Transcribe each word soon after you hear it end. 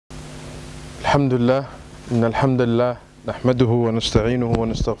الحمد لله إن الحمد لله نحمده ونستعينه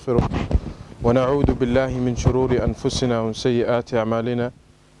ونستغفره ونعوذ بالله من شرور أنفسنا ومن سيئات أعمالنا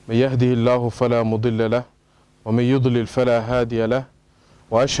من يهده الله فلا مضل له ومن يضلل فلا هادي له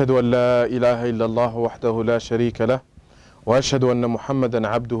وأشهد أن لا إله إلا الله وحده لا شريك له وأشهد أن محمدا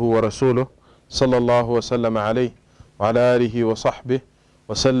عبده ورسوله صلى الله وسلم عليه وعلى آله وصحبه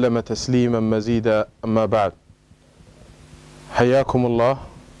وسلم تسليما مزيدا. أما بعد، حياكم الله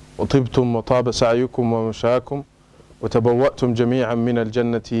وطبتم وطاب سعيكم ومشاكم وتبوأتم جميعا من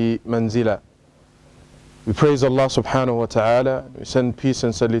الجنة منزلا. We praise Allah subhanahu wa ta'ala. We send peace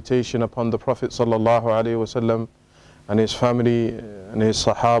and salutation upon the Prophet sallallahu alayhi wa sallam and his family and his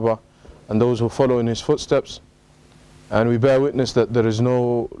sahaba and those who follow in his footsteps. And we bear witness that there is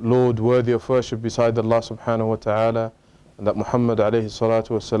no Lord worthy of worship beside Allah subhanahu wa ta'ala, and that Muhammad alayhi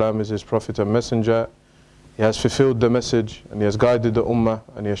salatu wasalam is his prophet and messenger. He has fulfilled the message and he has guided the ummah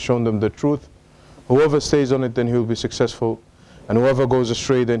and he has shown them the truth. Whoever stays on it, then he will be successful, and whoever goes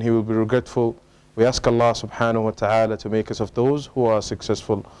astray, then he will be regretful. We ask Allah subhanahu wa ta'ala to make us of those who are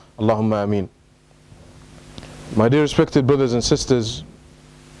successful. Allahumma ameen. My dear respected brothers and sisters,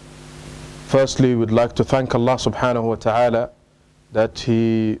 firstly, we'd like to thank Allah subhanahu wa ta'ala that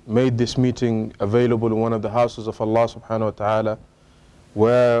He made this meeting available in one of the houses of Allah subhanahu wa ta'ala,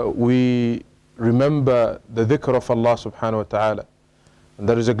 where we remember the dhikr of Allah subhanahu wa ta'ala. And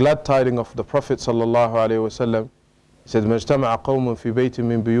there is a glad tiding of the Prophet sallallahu alayhi wa sallam. He said, مَجْتَمَعَ قَوْمٌ فِي بَيْتٍ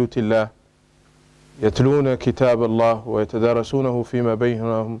مِّن بُيُوتِ اللَّهِ يَتْلُونَ كِتَابَ اللَّهِ وَيَتَدَارَسُونَهُ فِي مَا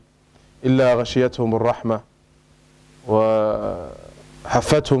بَيْنَهُمْ إِلَّا غَشِيَتْهُمُ الرَّحْمَةُ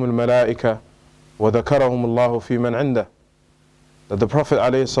وحفتهم الملائكة وذكرهم الله في من عنده. That the Prophet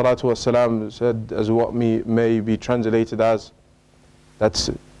alayhi salatu wasalam said, as what may be translated as, that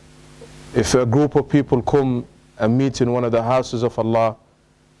if a group of people come and meet in one of the houses of Allah,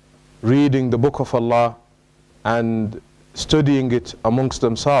 reading the book of Allah and studying it amongst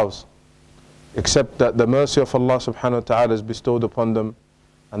themselves, except that the mercy of Allah subhanahu wa ta'ala is bestowed upon them,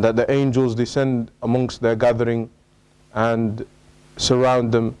 and that the angels descend amongst their gathering and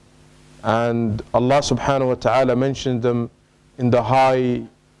surround them, and Allah subhanahu wa ta'ala mentioned them in the high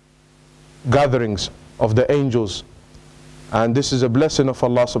gatherings of the angels, and this is a blessing of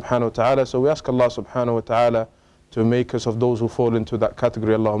Allah subhanahu wa ta'ala. So we ask Allah subhanahu wa ta'ala to make us of those who fall into that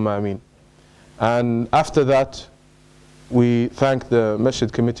category. Allahumma ameen. And after that, we thank the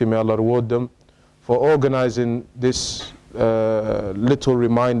Masjid Committee, may Allah reward them, for organizing this little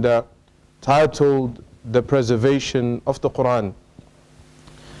reminder titled The Preservation of the Quran.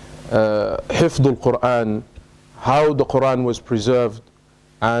 Hifdul Quran, how the Quran was preserved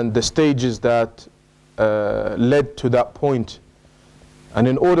and the stages that led to that point. And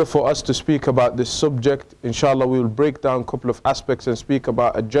in order for us to speak about this subject, inshallah we will break down a couple of aspects and speak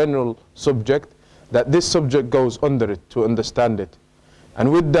about a general subject, that this subject goes under it, to understand it.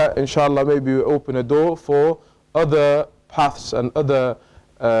 And with that, inshallah, maybe we open a door for other paths and other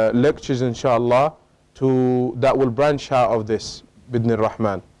lectures, inshallah, that will branch out of this, bidnir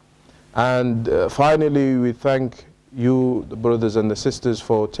rahman. And finally, we thank you, the brothers and the sisters,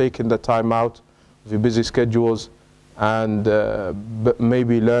 for taking the time out of your busy schedules and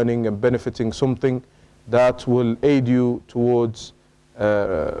maybe learning and benefiting something that will aid you towards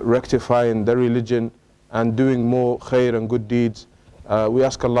rectifying the religion and doing more khair and good deeds. We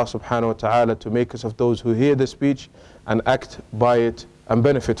ask Allah subhanahu wa ta'ala to make us of those who hear the speech and act by it and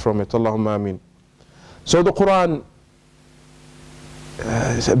benefit from it. Allahumma ameen. So the Quran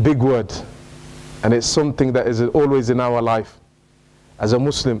is a big word, and it's something that is always in our life. As a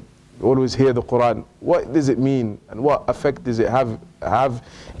Muslim, you always hear the Quran. What does it mean, and what effect does it have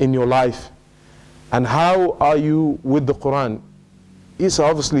in your life? And how are you with the Quran? It's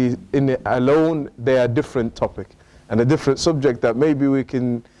obviously in it alone, they are a different topic and a different subject that maybe we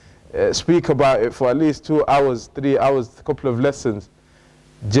can speak about it for at least 2 hours, 3 hours, a couple of lessons,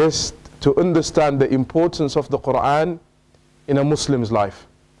 just to understand the importance of the Quran in a Muslim's life,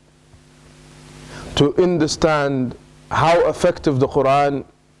 to understand how effective the Quran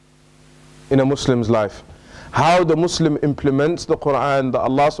in a Muslim's life, how the Muslim implements the Quran that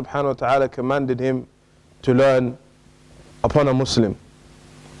Allah subhanahu wa ta'ala commanded him to learn upon a Muslim.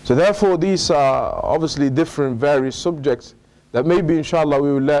 So therefore these are obviously different various subjects that maybe inshallah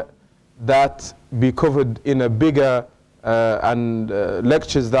we will let that be covered in a bigger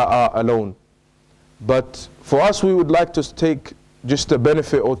lectures that are alone. But for us, we would like to take just a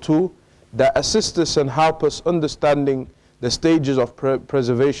benefit or two that assist us and help us understanding the stages of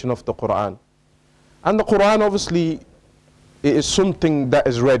preservation of the Quran. And the Quran, obviously, it is something that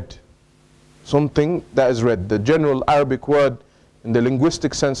is read. Something that is read. The general Arabic word in the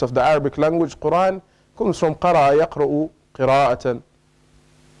linguistic sense of the Arabic language, Quran comes from qara'a yaqra'u qira'atan,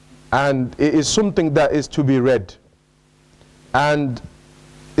 and it is something that is to be read. And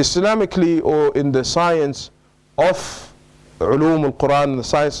Islamically, or in the science of ulum al-Quran, the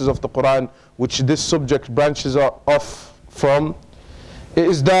sciences of the Quran, which this subject branches off from,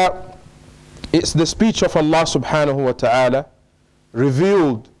 is that it's the speech of Allah subhanahu wa ta'ala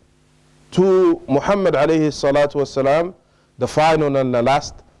revealed to Muhammad alayhi salatu wasalam, the final and the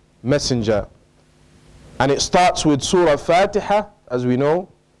last messenger. And it starts with Surah Fatiha, as we know,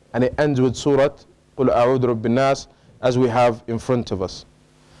 and it ends with Surah Qul A'udhu Rabbin Nas, as we have in front of us.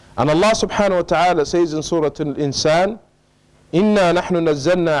 And Allah subhanahu wa ta'ala says in Surah Al-Insan, Inna nahnu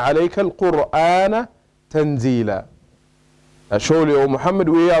nazzalna alayka al-Qur'ana tanzila. Surely, O Muhammad,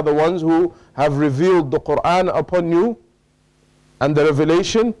 we are the ones who have revealed the Qur'an upon you, and the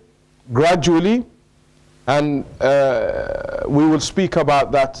revelation gradually, and we will speak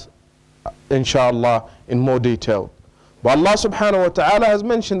about that inshallah in more detail. But Allah subhanahu wa ta'ala has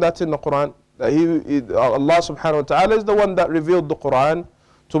mentioned that in the Quran, that Allah subhanahu wa ta'ala is the one that revealed the Quran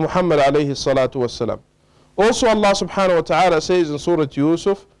to Muhammad alayhi salatu wasalam. Also Allah subhanahu wa ta'ala says in Surah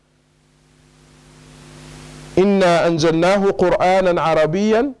Yusuf, Inna anzalnahu Qur'anan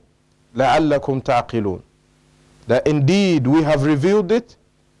Arabiyan la'allakum ta'qilun. That indeed we have revealed it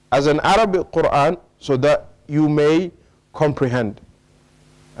as an Arabic Quran so that you may comprehend.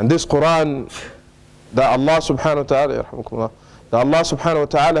 And this Quran that Allah subhanahu wa ta'ala, that Allah subhanahu wa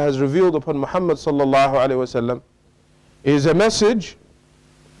ta'ala has revealed upon Muhammad sallallahu alayhi wa sallam, is a message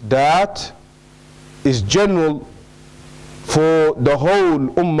that is general for the whole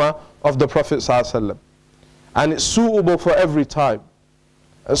ummah of the Prophet sallallahu alayhi wa sallam. And it's suitable for every time,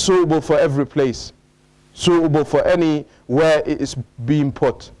 suitable for every place, suitable for anywhere it is being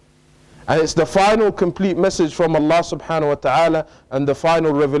put. And it's the final complete message from Allah subhanahu wa ta'ala, and the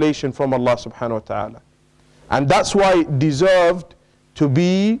final revelation from Allah subhanahu wa ta'ala. And that's why it deserved to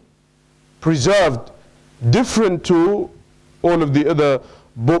be preserved, different to all of the other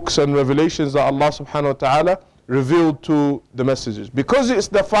books and revelations that Allah subhanahu wa ta'ala revealed to the messages. Because it's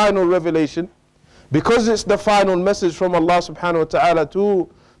the final revelation, because it's the final message from Allah subhanahu wa ta'ala to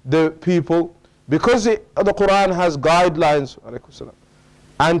the people, because the Quran has guidelines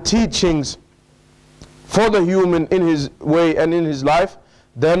and teachings for the human in his way and in his life,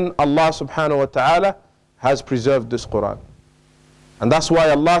 then Allah subhanahu wa ta'ala has preserved this Quran. And that's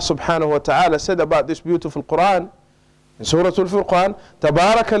why Allah subhanahu wa ta'ala said about this beautiful Quran in Surah Al-Furqan,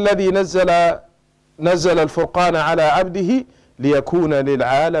 تَبَارَكَ الَّذِي نَزَّلَ الْفُرْقَانَ عَلَىٰ عَبْدِهِ لِيَكُونَ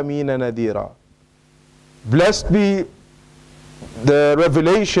لِلْعَالَمِينَ نَذِيرًا. Blessed be the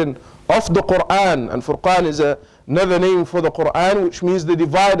revelation of the Quran, and Furqan is another name for the Quran, which means the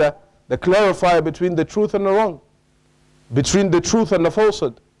divider, the clarifier between the truth and the wrong, between the truth and the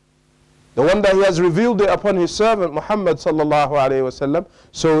falsehood. The one that He has revealed it upon His servant Muhammad sallallahu alayhi wasallam,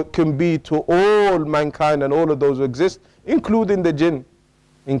 so it can be to all mankind and all of those who exist, including the jinn,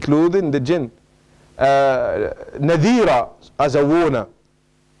 Nadhira, as a warner,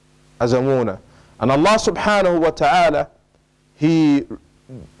 And Allah subhanahu wa ta'ala, He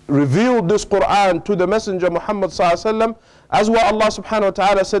revealed this Quran to the Messenger Muhammad sallallahu alayhi wasallam, as what Allah subhanahu wa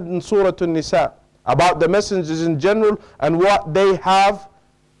ta'ala said in Surah An-Nisa about the messengers in general and what they have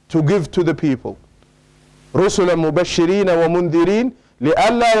to give to the people. رُسُلًا مُبَشِّرِينَ وَمُنذِرِينَ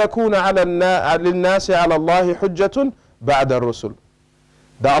لِأَلَّا يَكُونَ لِلنَّاسِ عَلَى اللَّهِ حُجَّةٌ بَعْدَ الرُّسُلِ.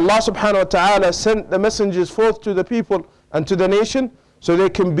 That Allah subhanahu wa ta'ala sent the messengers forth to the people and to the nation so they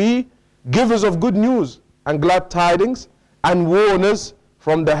can be givers of good news and glad tidings and warners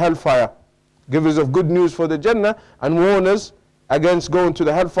from the hellfire. Givers of good news for the Jannah and warners against going to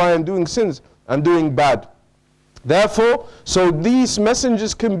the hellfire and doing sins and doing bad. Therefore, so these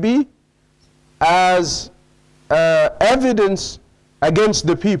messengers can be as evidence against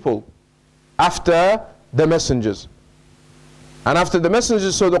the people after the messengers. And after the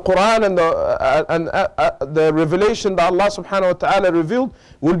messengers, so the Quran and the revelation that Allah subhanahu wa ta'ala revealed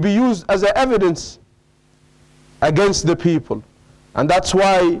will be used as an evidence against the people. And that's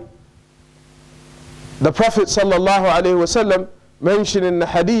why the Prophet sallallahu alayhi wa sallam mentioned in the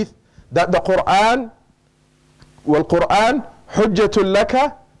hadith that the Quran, وَالْقُرْآنُ حُجَّةٌ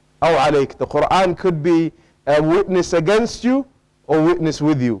لَكَ أَوْ عَلَيْكَ. The Quran could be a witness against you or witness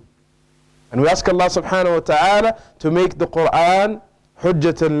with you. And we ask Allah subhanahu wa ta'ala to make the Quran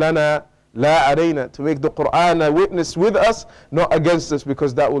حُجَّةً لَنَا لَا عَلَيْنَا, to make the Quran a witness with us, not against us,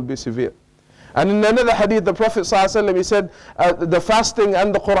 because that will be severe. And in another hadith, the Prophet ﷺ, he said, the fasting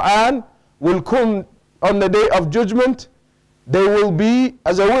and the Quran will come on the day of judgment. They will be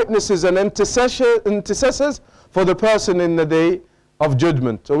as a witnesses and intercessors for the person in the day of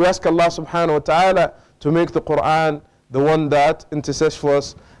judgment. So we ask Allah subhanahu wa ta'ala to make the Quran the one that intercedes for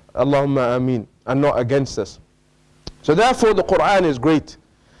us, Allahumma ameen, and not against us. So therefore the Quran is great,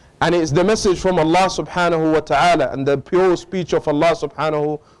 and it's the message from Allah subhanahu wa ta'ala and the pure speech of Allah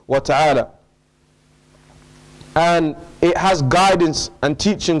subhanahu wa ta'ala. And it has guidance and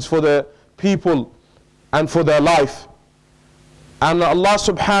teachings for the people and for their life. And Allah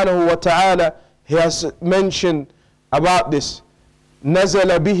subhanahu wa ta'ala, He has mentioned about this,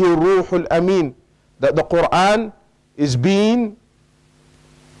 نَزَلَ بِهِ الرُّوحُ الْأَمِينَ, that the Quran is being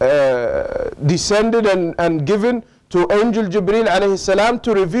descended and given to Angel Jibreel alayhi salam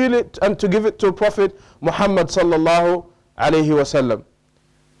to reveal it and to give it to Prophet Muhammad sallallahu alayhi wasallam.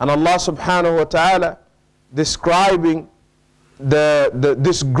 And Allah subhanahu wa ta'ala describing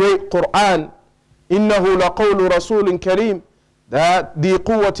this great Quran, إِنَّهُ لَقَوْلُ رَسُولٍ كَرِيمٍ, that ذِي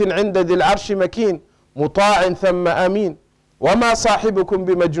قُوَّةٍ عِنْدَ ذِي الْعَرْشِ مَكِينٍ مُطَاعٍ ثَمَّ أَمِينٍ وَمَا صَاحِبُكُمْ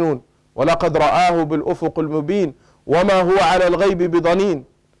بِمَجْنُونٍ وَلَقَدْ رَآهُ بِالْأُفُقِ الْمُبِينِ وَمَا هُوَ عَلَى الْغَيْبِ بِضَنِينٍ.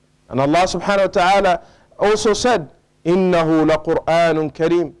 And Allah subhanahu wa ta'ala also said, إِنَّهُ لَقُرْآنٌ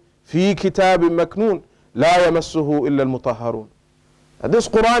كَرِيمٌ فِي كِتَابٍ مَكْنُونٍ لَا يَمَسُّهُ إِلَّا الْمُطَهَّرُونَ. This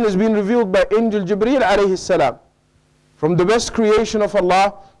Quran is being revealed by Angel Jibreel alayhi salam, from the best creation of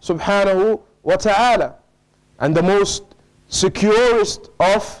Allah subhanahu wa ta'ala, and the most securest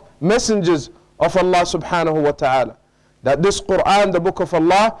of messengers of Allah subhanahu wa ta'ala. That this Quran, the book of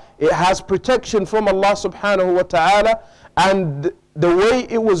Allah, it has protection from Allah subhanahu wa ta'ala, and the way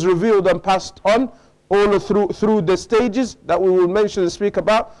it was revealed and passed on all through the stages that we will mention and speak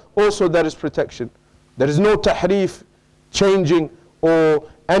about, also there is protection. There is no tahrif, changing, or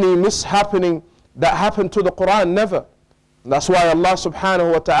any mishappening that happened to the Quran, never. That's why Allah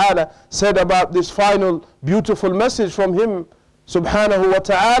subhanahu wa ta'ala said about this final beautiful message from Him subhanahu wa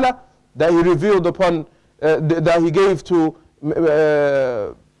ta'ala that He revealed upon, that He gave to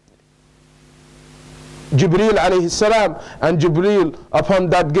Jibreel alayhi salam, and Jibreel upon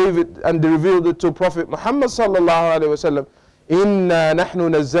that gave it and revealed it to Prophet Muhammad sallallahu alayhi wa sallam. Inna nahnu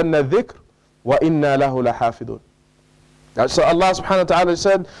nazzalna dhikr wa inna lahu lahafidun. So Allah subhanahu wa ta'ala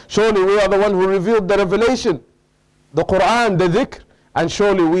said, surely we are the one who revealed the revelation, the Quran, the dhikr, and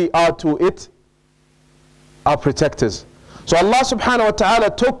surely we are to it our protectors. So Allah subhanahu wa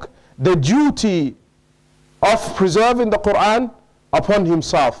ta'ala took the duty of preserving the Quran upon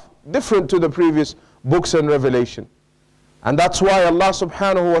Himself, different to the previous books and revelation. And that's why Allah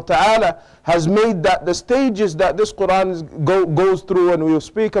subhanahu wa ta'ala has made that the stages that this Quran goes through and we will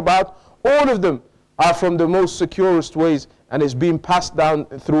speak about, all of them are from the most securest ways, and is being passed down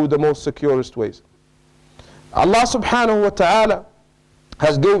through the most securest ways. Allah subhanahu wa ta'ala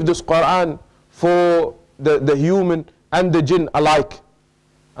has gave this Quran for the human and the jinn alike.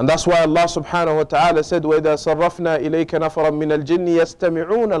 And that's why Allah subhanahu wa ta'ala said, وَإِذَا صَرَّفْنَا إِلَيْكَ نَفَرًا مِنَ الْجِنِّ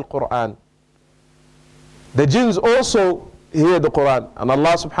يَسْتَمِعُونَ الْقُرْآنِ. The jinns also hear the Quran. And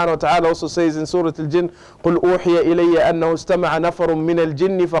Allah subhanahu wa ta'ala also says in Surah Al-Jinn, قُلْ أُوحِيَ إِلَيَّ أَنَّهُ اسْتَمَعَ نَفَرٌ مِنَ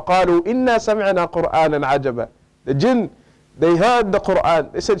الْجِنِّ فَقَالُوا إِنَّا سَمِعْنَا قُرْآنًا عَجَبًا. The jinn, they heard the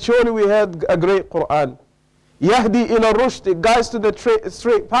Quran. They said, surely we heard a great Quran. يَهْدِي إِلَى الرُّشْدِ, it guides to the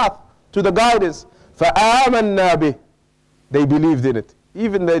straight path, to the guidance. فَآمَنَّا بِهِ, they believed in it.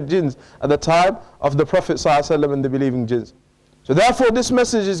 Even the jinns at the time of the Prophet ﷺ and the believing jinns. So therefore this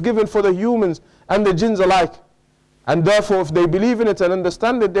message is given for the humans and the jinns alike. And therefore if they believe in it and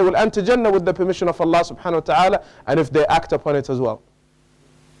understand it, they will enter Jannah with the permission of Allah subhanahu wa ta'ala, and if they act upon it as well.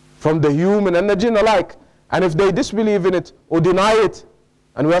 From the human and the jinn alike. And if they disbelieve in it or deny it,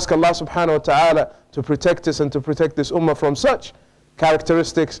 and we ask Allah subhanahu wa ta'ala to protect us and to protect this ummah from such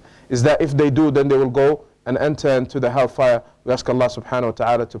characteristics, is that if they do, then they will go and enter into the hellfire. We ask Allah subhanahu wa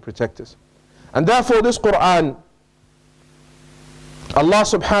ta'ala to protect us. And therefore this Quran, Allah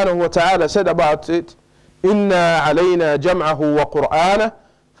subhanahu wa ta'ala said about it, إِنَّا عَلَيْنَا جَمْعَهُ وَقُرْآنَهُ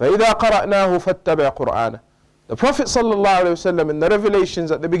فَإِذَا قَرَأْنَاهُ فَاتَّبِعْ قُرْآنَهُ. The Prophet sallallahu alayhi wa sallam in the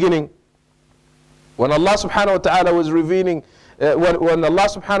revelations at the beginning, when Allah subhanahu wa ta'ala was revealing, when Allah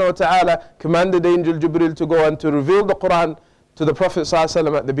subhanahu wa ta'ala commanded the angel Jibreel to go and to reveal the Quran to the Prophet sallallahu alayhi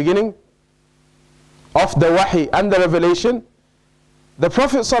wa sallam at the beginning of the wahi and the revelation, the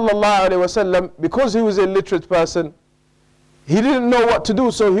Prophet sallallahu alayhi wa sallam, because he was a literate person, he didn't know what to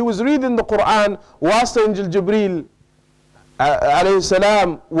do, so he was reading the Quran whilst the angel Jibreel alayhi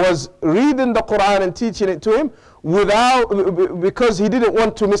salam was reading the Quran and teaching it to him, because he didn't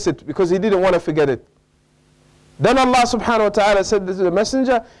want to miss it, because he didn't want to forget it. Then Allah subhanahu wa ta'ala said to the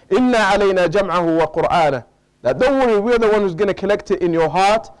messenger, إِنَّا عَلَيْنَا جَمْعَهُ وَقُرْآنَهُ, that don't worry, we're the one who's going to collect it in your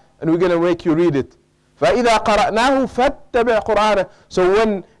heart and we're going to make you read it. فَإِذَا قَرَأْنَاهُ فَاتَّبِعْ قُرْآنَهُ. So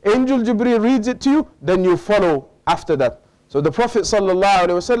when angel Jibreel reads it to you, then you follow after that. So the Prophet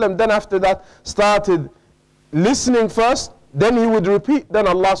ﷺ then after that started listening first, then he would repeat, then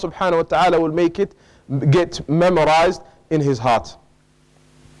Allah subhanahu wa ta'ala will make it get memorized in his heart.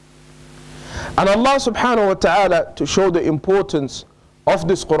 And Allah subhanahu wa ta'ala, to show the importance of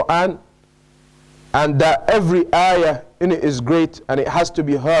this Quran and that every ayah in it is great and it has to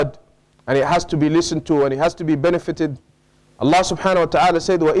be heard and it has to be listened to and it has to be benefited, Allah subhanahu wa ta'ala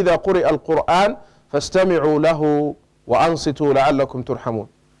said, وَإِذَا قُرِئَ الْقُرْآنِ فَاسْتَمِعُوا لَهُ وَأَنصِتُوا لَعَلَّكُمْ تُرْحَمُونَ.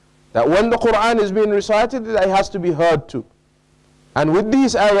 That when the Quran is being recited, it has to be heard to. And with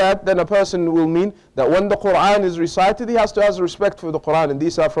these ayat, then a person will mean that when the Quran is recited, he has to have respect for the Quran. And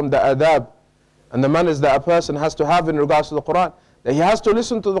these are from the adab and the manners that a person has to have in regards to the Quran. That he has to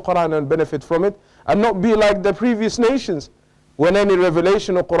listen to the Quran and benefit from it, and not be like the previous nations. When any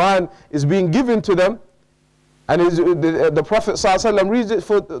revelation of Quran is being given to them, and the Prophet ﷺ reads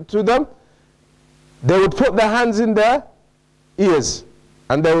it to them, they would put their hands in their ears,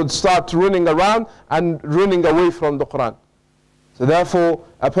 and they would start running around and running away from the Quran. So therefore,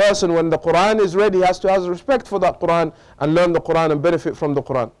 a person, when the Quran is read, he has to have respect for that Quran and learn the Quran and benefit from the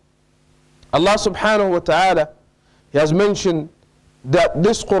Quran. Allah subhanahu wa ta'ala, He has mentioned that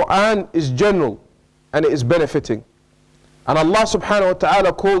this Quran is general and it is benefiting. And Allah subhanahu wa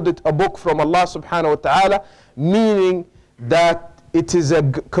ta'ala called it a book from Allah subhanahu wa ta'ala, meaning that it is a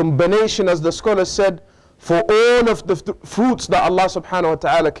combination, as the scholars said, for all of the fruits that Allah subhanahu wa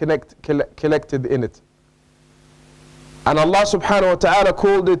ta'ala collected in it. And Allah subhanahu wa ta'ala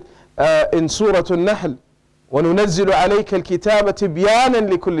called it in Surah Al-Nahl, وَنُنَزِّلُ عَلَيْكَ الْكِتَابَ تِبْيَانًا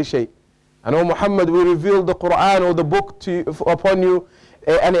لِكُلِّ شَيْءٍ. And O Muhammad, we revealed the Quran or the book upon you,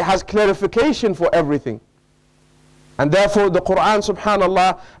 and it has clarification for everything. And therefore the Quran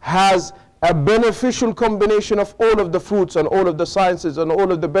subhanallah has a beneficial combination of all of the fruits and all of the sciences and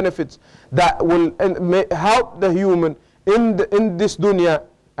all of the benefits that will help the human in this dunya,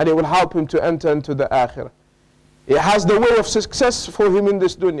 and it will help him to enter into the akhirah. It has the way of success for him in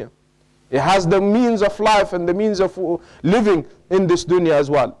this dunya. It has the means of life and the means of living in this dunya as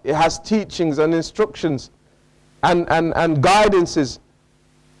well. It has teachings and instructions and guidances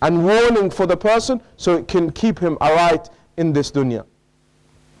and warning for the person, so it can keep him aright in this dunya.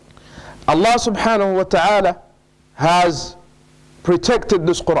 Allah subhanahu wa ta'ala has protected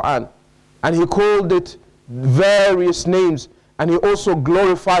this Quran, and He called it various names, and He also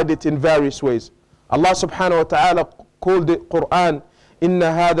glorified it in various ways. Allah subhanahu wa ta'ala called it Quran, Inna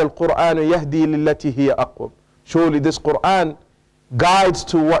hadha al-Quran yahdi lillati hiya aqwam. Surely this Quran guides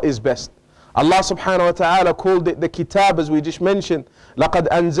to what is best. Allah subhanahu wa ta'ala called it the kitab, as we just mentioned. لَقَدْ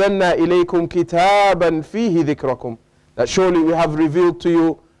أَنزَلْنَا إِلَيْكُمْ كِتَابًا فِيهِ ذِكْرَكُمْ. That surely we have revealed to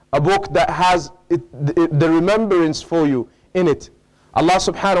you a book that has the remembrance for you in it. Allah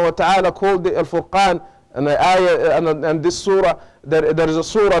subhanahu wa ta'ala called it Al-Furqan, and this surah, there is a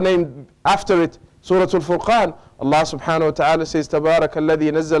surah named after it, Surah Al-Furqan. Allah subhanahu wa ta'ala says, تَبَارَكَ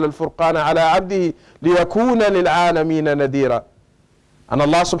الَّذِي نَزَّلَ الْفُرْقَانَ عَلَىٰ عَبْدِهِ لِيَكُونَ لِلْعَالَمِينَ نَذِيرًا. And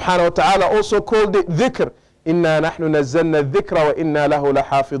Allah subhanahu wa ta'ala also called it dhikr. إِنَّا نَحْنُ نَزَّلْنَا الذِّكْرَ وَإِنَّا لَهُ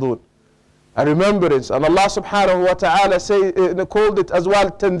لَحَافِظُونَ. A remembrance. And Allah subhanahu wa ta'ala called it as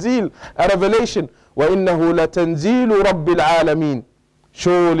well tanzil, a revelation. وَإِنَّهُ لَتَنزِيلُ رَبِّ الْعَالَمِينَ.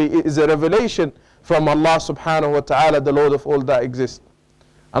 Surely it is a revelation from Allah subhanahu wa ta'ala, the Lord of all that exists.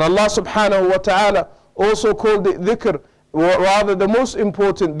 And Allah subhanahu wa ta'ala also called it dhikr, or rather the most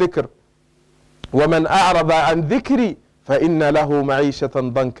important dhikr. وَمَنْ أَعْرَضَ عَنْ ذِكْرِي فَإِنَّ لَهُ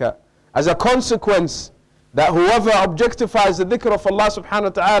مَعِيشَةً ضَنْكًا. As a consequence, that whoever objectifies the dhikr of Allah subhanahu wa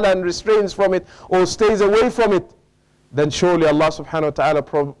ta'ala and restrains from it or stays away from it, then surely Allah subhanahu wa ta'ala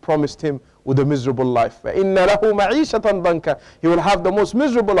promised him with a miserable life. فَإِنَّ لَهُ مَعِيشَةً ضَنْكًا. He will have the most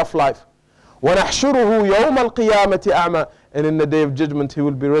miserable of life. وَنَحْشُرُهُ يَوْمَ الْقِيَامَةِ أَعْمَى. And in the day of judgment he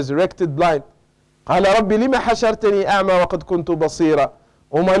will be resurrected blind. قَالَ رَبِّ لِمَ حَشَرْتَنِي أَعْمَى وَقَدْ كُنْتُ بَصِيرًا.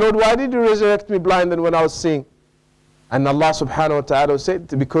 Oh my Lord, why did you resurrect me blind and when I was seeing? And Allah subhanahu wa ta'ala said,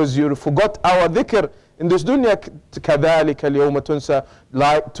 because you forgot our dhikr in this dunya, كَذَلِكَ الْيَوْمَ تُنْسَى.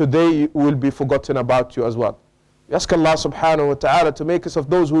 Like today will be forgotten about you as well. We ask Allah subhanahu wa ta'ala to make us of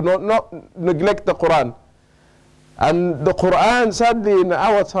those who not neglect the Quran. And the Quran, sadly in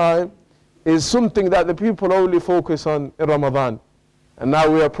our time, is something that the people only focus on in Ramadan. And now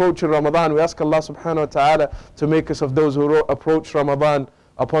we approach Ramadan. We ask Allah subhanahu wa ta'ala to make us of those who approach Ramadan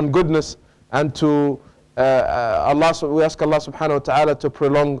upon goodness, and to we ask Allah subhanahu wa ta'ala to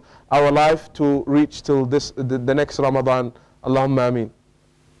prolong our life to reach till the next Ramadan. Allahumma ameen.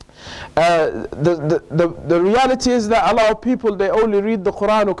 The reality is that a lot of people, they only read the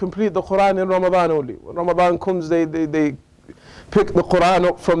Quran or complete the Quran in Ramadan only. When Ramadan comes, they pick the Quran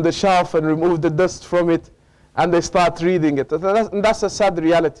up from the shelf and remove the dust from it, and they start reading it. And that's a sad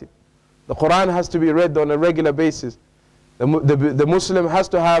reality. The Quran has to be read on a regular basis. The Muslim has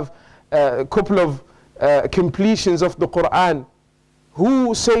to have a couple of completions of the Quran.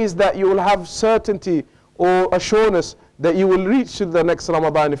 Who says that you will have certainty or assurance that you will reach to the next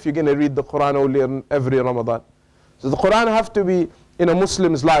Ramadan if you're going to read the Quran only every Ramadan? So the Quran has to be in a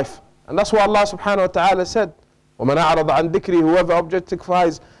Muslim's life. And that's what Allah subhanahu wa ta'ala said. وَمَنْ أَعْرَضَ عَنْ ذِكْرِي, whoever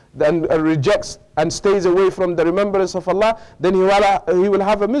objectifies and rejects and stays away from the remembrance of Allah, then he will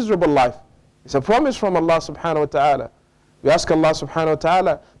have a miserable life. It's a promise from Allah subhanahu wa ta'ala. We ask Allah subhanahu wa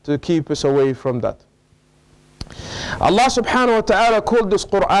ta'ala to keep us away from that. Allah subhanahu wa ta'ala called this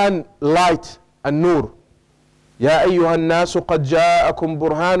Quran light and nur. يا أيها الناس قد جاءكم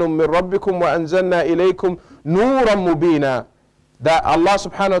برهان من ربكم وأنزلنا إليكم نورا مبينا. That Allah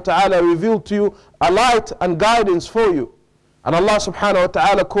subhanahu wa ta'ala revealed to you a light and guidance for you. And Allah subhanahu wa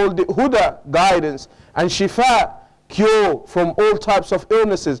ta'ala called it huda, guidance, and shifa, cure from all types of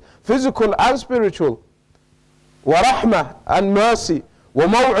illnesses, physical and spiritual. Wa rahmah, and mercy. Wa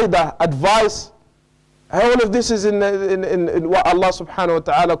maw'idah, advice. All of this is in what Allah subhanahu wa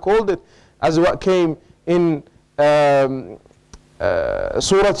ta'ala called it, as what came in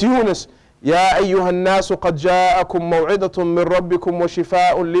Surah Yunus. يا أيها الناس قد جاءكم موعظة من ربكم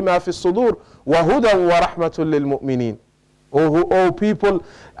وشفاء لما في الصدور وهدى ورحمة للمؤمنين. O people,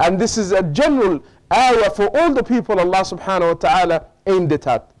 and this is a general ayah for all the people Allah subhanahu wa ta'ala aimed it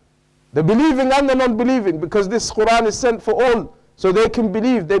at. The believing and the non-believing, because this Quran is sent for all, so they can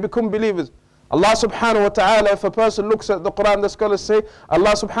believe, they become believers. Allah subhanahu wa ta'ala, if a person looks at the Quran, the scholars say,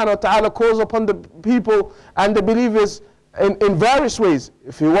 Allah subhanahu wa ta'ala calls upon the people and the believers in various ways.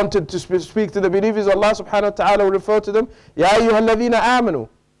 If he wanted to speak to the believers, Allah subhanahu wa ta'ala will refer to them, Ya ayyuha alladhina amanu.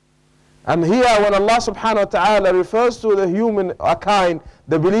 And here when Allah subhanahu wa ta'ala refers to the human kind,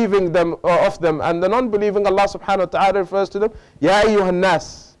 the believing them of them and the non-believing, Allah subhanahu wa ta'ala refers to them, Ya ayyuhan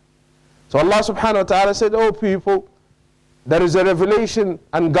nas. So Allah subhanahu wa ta'ala said, oh people, there is a revelation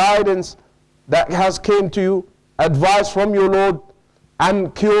and guidance that has came to you, advice from your Lord,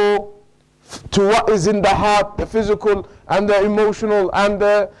 and cure to what is in the heart, the physical and the emotional and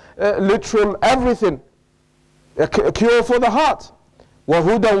the literal, everything. A cure for the heart.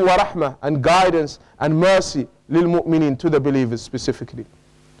 وَهُدًى وَرَحْمَةً, and guidance and mercy لِلْمُؤْمِنِينَ, to the believers specifically.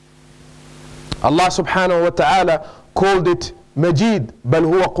 Allah subhanahu wa ta'ala called it Majid, بل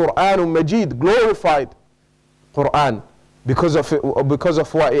هو قرآن مجيد, glorified Quran, because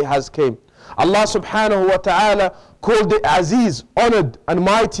of what it has came. Allah subhanahu wa ta'ala called it Aziz, honored and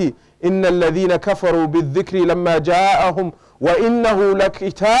mighty. إِنَّ الَّذِينَ كَفَرُوا بِالذِّكْرِ لَمَّا جَاءَهُمْ وَإِنَّهُ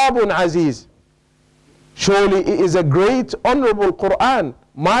لَكِتَابٌ عَزِيزٌ. Surely it is a great honorable Quran,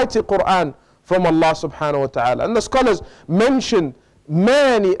 mighty Quran from Allah subhanahu wa ta'ala. And the scholars mention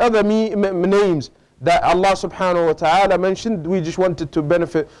many other names that Allah subhanahu wa ta'ala mentioned. We just wanted to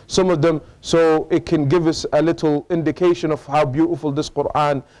benefit some of them so it can give us a little indication of how beautiful this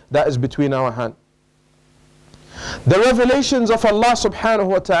Quran that is between our hands. The revelations of Allah subhanahu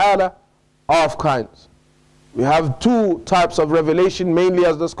wa ta'ala are of kinds. We have two types of revelation, mainly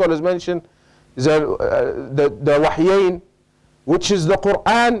as the scholars mentioned, is the wahyain, which is the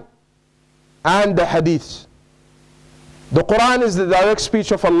Quran and the hadiths. The Quran is the direct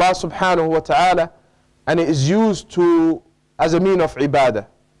speech of Allah subhanahu wa ta'ala, and it is used as a mean of ibadah.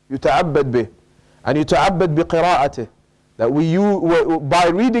 يتعبد به, and يتعبد بقراءته, that by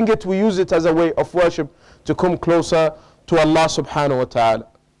reading it we use it as a way of worship to come closer to Allah subhanahu wa ta'ala.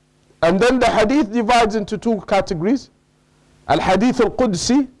 And then the hadith divides into two categories. Al-Hadith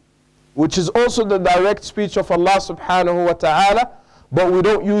al-Qudsi, which is also the direct speech of Allah subhanahu wa ta'ala, but we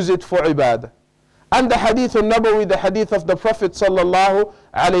don't use it for ibadah. And the Hadith al-Nabawi, the hadith of the Prophet sallallahu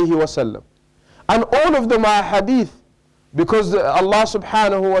alayhi wasallam. And all of them are hadith, because Allah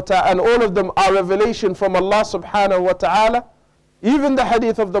subhanahu wa ta'ala, and all of them are revelation from Allah subhanahu wa ta'ala. Even the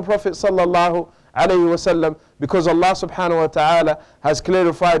hadith of the Prophet sallallahu alayhi wasallam, because Allah subhanahu wa ta'ala has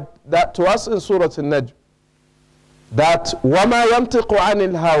clarified that to us in Surah Al-Najm. That وَمَا يَنْتِقُ عَنِ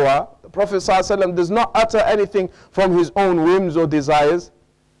الْهَوَىٰ, the Prophet ﷺ does not utter anything from his own whims or desires.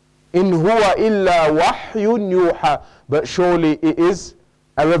 إِنْ هُوَ إِلَّا وَحْيٌ يُوحَىٰ, but surely it is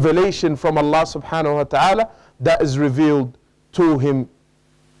a revelation from Allah subhanahu wa ta'ala that is revealed to him.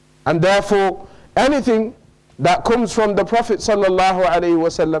 And therefore anything that comes from the Prophet sallallahu alayhi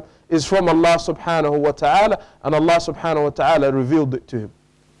wasallam is from Allah subhanahu wa ta'ala, and Allah subhanahu wa ta'ala revealed it to him.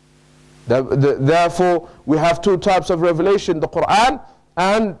 Therefore we have two types of revelation, the Quran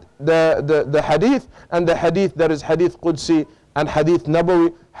and the hadith. And the hadith, there is hadith Qudsi and hadith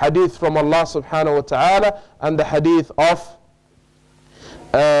Nabawi, hadith from Allah subhanahu wa ta'ala, and the hadith of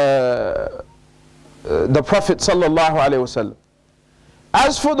the Prophet sallallahu alaihi wasallam.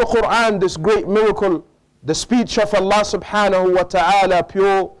 As for the Quran, this great miracle, the speech of Allah subhanahu wa ta'ala,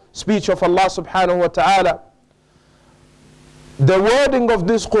 pure speech of Allah subhanahu wa ta'ala, the wording of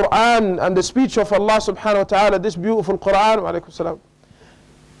this Quran and the speech of Allah subhanahu wa ta'ala, this beautiful Quran, wa alaikum salam,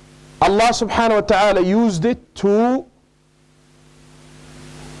 Allah subhanahu wa ta'ala used it to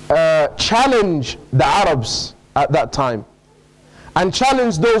challenge the Arabs at that time, and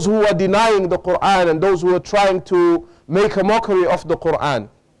challenge those who were denying the Quran and those who were trying to make a mockery of the Quran.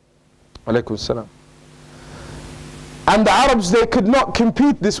 Alaykum salam. And the Arabs, they could not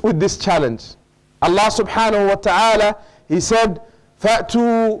compete with this challenge. Allah subhanahu wa ta'ala, He said,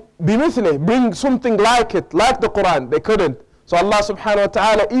 فَأْتُوا بِمِثْلِهِ, bring something like it, like the Quran. They couldn't. So Allah subhanahu wa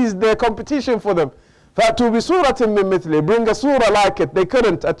ta'ala eased their competition for them. فَأْتُوا بِسُورَةٍ مِّن مِثْلِهِ, bring a surah like it. They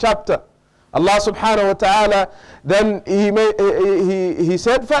couldn't, a chapter. Allah subhanahu wa ta'ala, then He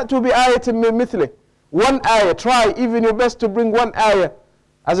said, فَأْتُوا بِآيَةٍ مِّن مِثْلِهِ, one ayah, try even your best to bring one ayah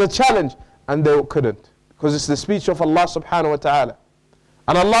as a challenge. And they couldn't, because it's the speech of Allah subhanahu wa ta'ala.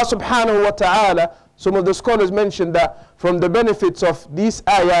 And Allah subhanahu wa ta'ala, some of the scholars mentioned that from the benefits of these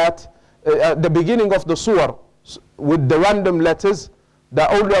ayat, the beginning of the surah, with the random letters,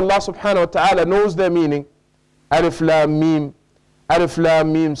 that only Allah subhanahu wa ta'ala knows their meaning. Alif Lam Mim, Alif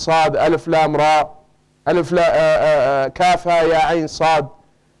Lam Mim Sad, Alif Lam Ra, Alif Lam Kaf Ha Ya Ain Sad,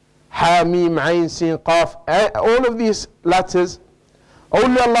 Ha Mim Ain Sin Qaf. All of these letters,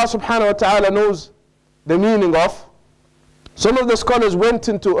 only Allah subhanahu wa ta'ala knows the meaning of. Some of the scholars went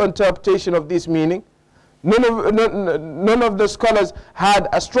into interpretation of this meaning. None of the scholars had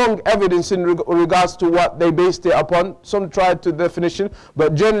a strong evidence in regards to what they based it upon. Some tried to definition,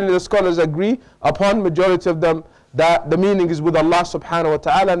 but generally the scholars agree upon, majority of them, that the meaning is with Allah subhanahu wa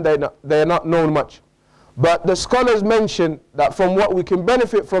ta'ala, and they are not known much. But the scholars mention that from what we can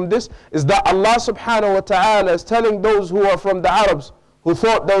benefit from this is that Allah subhanahu wa ta'ala is telling those who are from the Arabs, who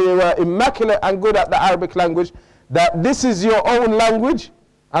thought they were immaculate and good at the Arabic language, that this is your own language,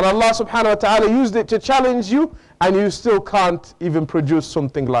 and Allah subhanahu wa ta'ala used it to challenge you, and you still can't even produce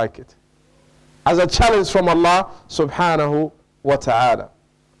something like it. As a challenge from Allah subhanahu wa ta'ala.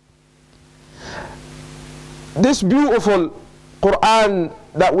 This beautiful Quran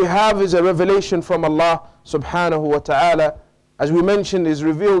that we have is a revelation from Allah subhanahu wa ta'ala. As we mentioned, is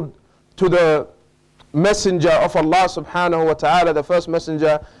revealed to the messenger of Allah subhanahu wa ta'ala, the first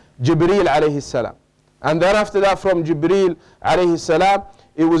messenger, Jibreel alayhi salam. And then after that, from Jibreel alayhi salam,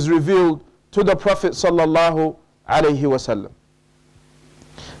 it was revealed to the Prophet sallallahu alayhi wasallam.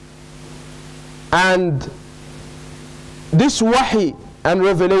 And this wahi and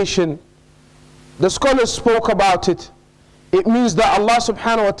revelation, the scholars spoke about it. It means that Allah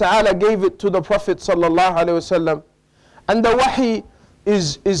subhanahu wa ta'ala gave it to the Prophet sallallahu alayhi wasallam. And the wahi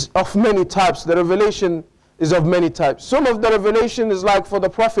is of many types. The revelation is of many types. Some of the revelation is like for the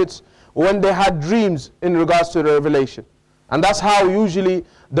prophets when they had dreams in regards to the revelation. And that's how usually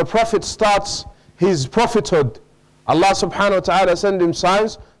the prophet starts his prophethood. Allah subhanahu wa ta'ala sends him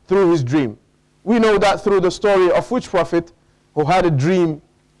signs through his dream. We know that through the story of which prophet who had a dream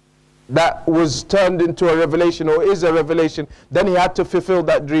that was turned into a revelation, or is a revelation, then he had to fulfill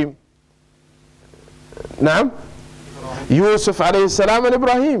that dream. Naam? Yusuf alayhi salam and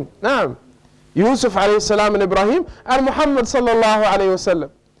Ibrahim. Naam. Yusuf alayhi salam and Ibrahim and Muhammad sallallahu alayhi wasallam.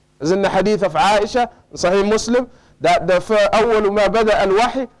 As in the hadith of Aisha, Sahih Muslim, that the أول ما بدأ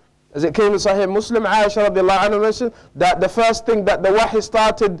الوحي, as it came in Sahih Muslim, Aisha radiallahu anha mentioned that the first thing that the wahi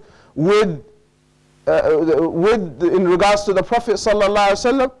started with in regards to the Prophet sallallahu alaihi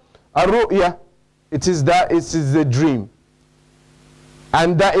wasallam, ar-ru'ya, it is the dream,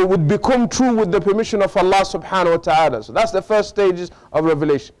 and that it would become true with the permission of Allah subhanahu wa ta'ala. So that's the first stages of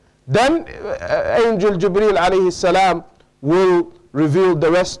revelation. Then Angel Jibreel alayhi salam will reveal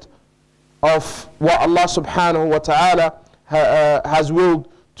the rest of what Allah subhanahu wa ta'ala has willed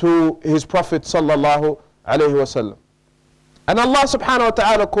to His Prophet sallallahu alayhi wasallam. And Allah subhanahu wa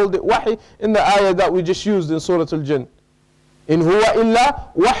ta'ala called it wahi in the ayah that we just used in Surah Al-Jinn. In huwa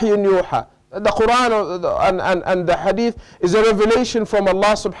illa wahyun yuha. The Quran and the Hadith is a revelation from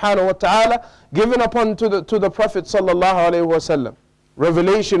Allah subhanahu wa ta'ala given upon to the Prophet sallallahu alayhi wasallam.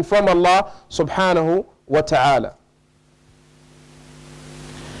 Revelation from Allah subhanahu wa ta'ala.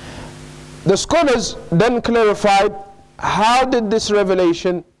 The scholars then clarified, how did this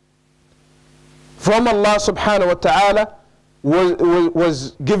revelation from Allah subhanahu wa ta'ala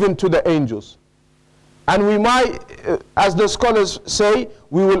was given to the angels? And we might, as the scholars say,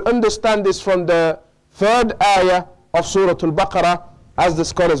 we will understand this from the third ayah of Surah Al-Baqarah, as the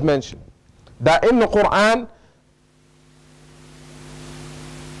scholars mention, that in the Quran,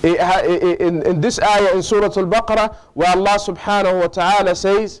 in this ayah in Surah Al-Baqarah, where Allah subhanahu wa ta'ala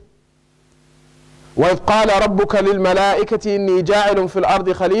says, وَإِذْ قَالَ رَبُّكَ لِلْمَلَائِكَةِ إِنِّي جَاعِلٌ فِي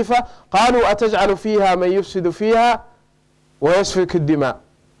الْأَرْضِ خَلِيفَةً قَالُوا أَتَجْعَلُ فِيهَا مَنْ يُفْسِدُ فِيهَا وَيَسْفِكُ الدِّمَاءَ.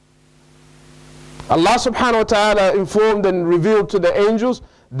 Allah subhanahu wa ta'ala informed and revealed to the angels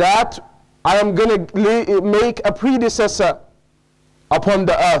that I am going to make a predecessor upon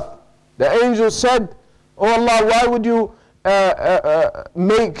the earth. The angels said, Oh Allah, why would you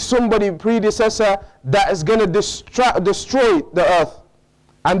make somebody predecessor that is going to destroy the earth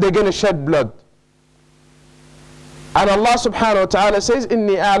and they're going to shed blood? And Allah subhanahu wa ta'ala says,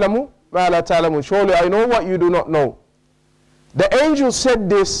 Inni a'lamu ma la ta'lamun. Surely I know what you do not know. The angels said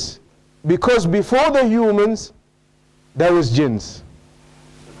this because before the humans, there was jinns.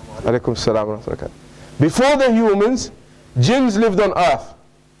 Alaykum salam wa rahmatullahi. Before the humans, jinns lived on earth.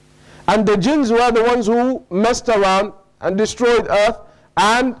 And the jinns were the ones who messed around and destroyed earth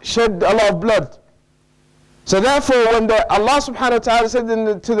and shed a lot of blood. So therefore, when Allah subhanahu wa ta'ala said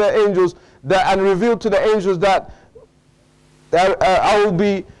to the angels and revealed to the angels that I will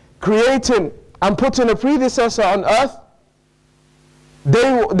be creating and putting a predecessor on earth,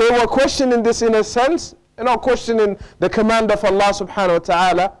 they were questioning this in a sense, and not questioning the command of Allah subhanahu wa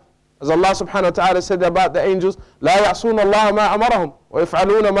ta'ala. As Allah subhanahu wa ta'ala said about the angels, لا يعصون الله ما أمرهم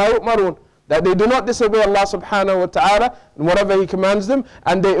ويفعلون ما يؤمرون. That they do not disobey Allah subhanahu wa ta'ala in whatever He commands them,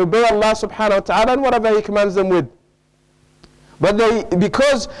 and they obey Allah subhanahu wa ta'ala in whatever He commands them with. But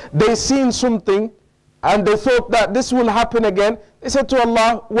because they seen something and they thought that this will happen again, they said to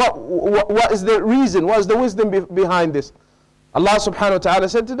Allah, what is the reason, what is the wisdom behind this? Allah subhanahu wa ta'ala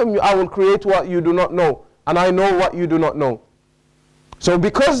said to them, I will create what you do not know, and I know what you do not know. So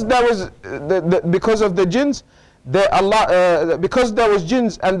because there was because of the jinns, because there was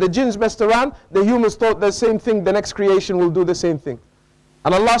jinns and the jinns messed around, the humans thought the same thing, the next creation will do the same thing.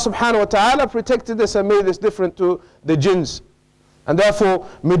 And Allah subhanahu wa ta'ala protected this and made this different to the jinns. And therefore,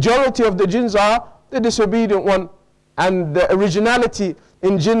 majority of the jinns are the disobedient one, and the originality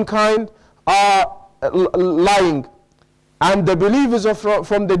in jinn kind are lying. And the believers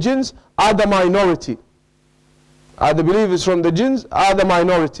from the jinns are the minority. The believers from the jinns are the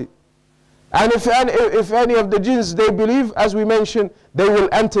minority. And if any of the jinns, they believe, as we mentioned, they will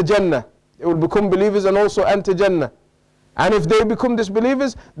enter Jannah. They will become believers and also enter Jannah. And if they become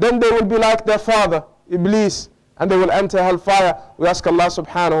disbelievers, then they will be like their father, Iblis, and they will enter hellfire. We ask Allah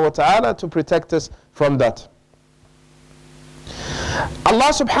subhanahu wa ta'ala to protect us from that.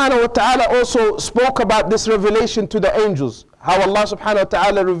 Allah subhanahu wa ta'ala also spoke about this revelation to the angels. How Allah subhanahu wa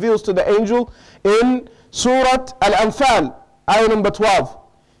ta'ala reveals to the angel in Surah Al-Anfal, ayah number 12.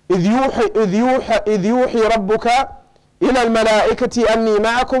 إذ يوحي ربك إلى الملائكة أني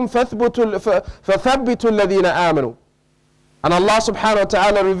معكم فثبتوا الذين آمنوا. And Allah subhanahu wa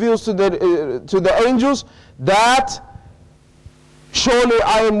ta'ala reveals to the angels that surely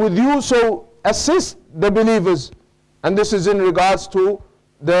I am with you, so assist the believers. And this is in regards to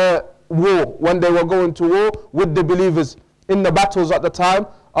the war, when they were going to war with the believers in the battles at the time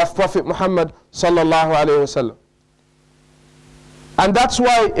of Prophet Muhammad sallallahu alayhi wa sallam. And that's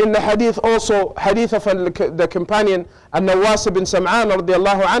why in the hadith also, hadith of the companion An-Nawas bin Sam'an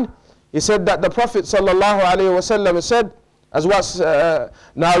radiallahu anhu, he said that the Prophet sallallahu alayhi wa sallam said, as was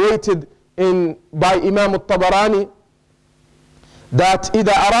narrated by Imam Al-Tabarani, that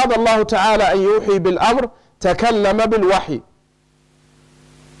إذا أراد الله تعالى أن يوحي بالأمر تكلم بالوحي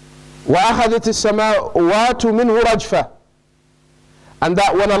وأخذت السماوات منه رجفة. And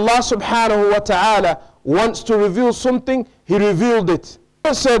that when Allah subhanahu wa ta'ala wants to reveal something, He revealed it.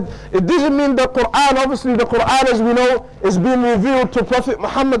 He said, it doesn't mean the Quran, obviously the Quran, as we know, is being revealed to Prophet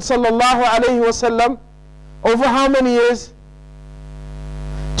Muhammad sallallahu alayhi wa sallam over how many years?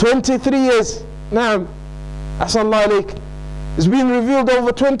 23 years. Naam. Ahsanallahu alayk. It's been revealed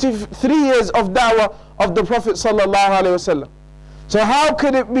over 23 years of da'wah of the Prophet sallallahu alayhi wa sallam. So how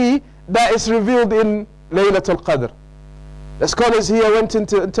could it be that it's revealed in Laylatul Qadr? The scholars here went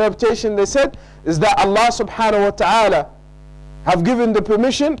into interpretation. They said is that Allah subhanahu wa ta'ala have given the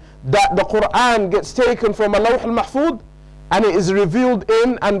permission that the Quran gets taken from Al-Lawh al-Mahfud and it is revealed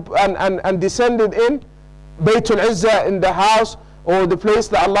in and descended in Baytul Izzah, in the house or the place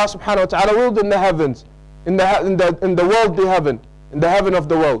that Allah subhanahu wa ta'ala willed in the heavens, in the worldly heaven, in the heaven of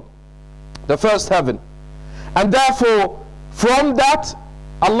the world, the first heaven. And therefore from that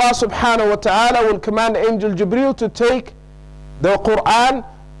Allah subhanahu wa ta'ala will command Angel Jibreel to take the Quran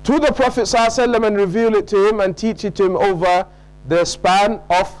to the Prophet ﷺ and reveal it to him and teach it to him over the span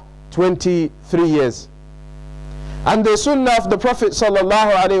of 23 years. And the sunnah of the Prophet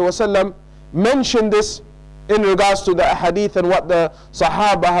ﷺ mentioned this in regards to the hadith and what the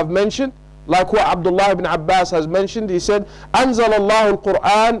Sahaba have mentioned. Like what Abdullah ibn Abbas has mentioned, he said, أنزل الله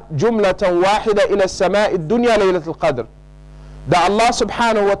القرآن جملة واحدة إلى السماء الدنيا ليلة القدر. That Allah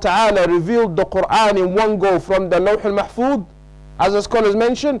subhanahu wa ta'ala revealed the Quran in one go from the Lawh al-Mahfud, as the scholars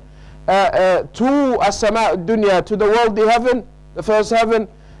mentioned, to as-sama' al-dunya, to the worldly heaven, the first heaven,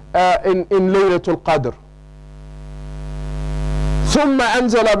 in Laylatul Qadr. ثم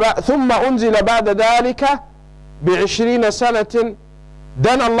أنزل بعد ذلك ب20 سنة.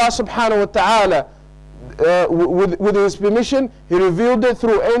 Then Allah subhanahu wa ta'ala, with His permission, He revealed it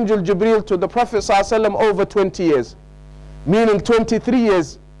through Angel Jibreel to the Prophet sallallahu alaihi wasallam over 20 years. Meaning 23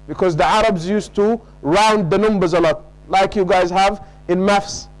 years, because the Arabs used to round the numbers a lot, like you guys have in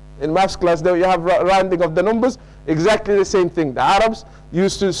maths. In maths class, there you have rounding of the numbers, exactly the same thing. The Arabs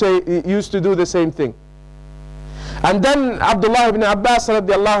used to do the same thing. And then Abdullah ibn Abbas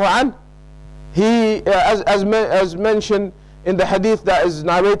radiallahu anh, he, as mentioned in the hadith that is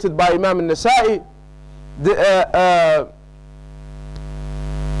narrated by Imam al-Nasa'i,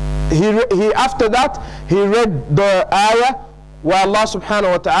 he after that he read the ayah where Allah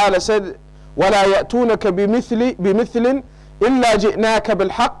subhanahu wa ta'ala said, وَلَا يَأْتُونَكَ بِمِثْلٍ إِلَّا جِئْنَاكَ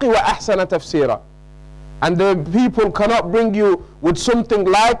بِالْحَقِّ وَأَحْسَنَ تَفْسِيرًا. And the people cannot bring you with something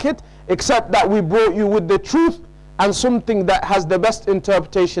like it, except that we brought you with the truth and something that has the best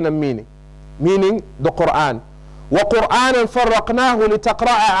interpretation and meaning, meaning the Quran. وَقُرْآنًا فَرَّقْنَاهُ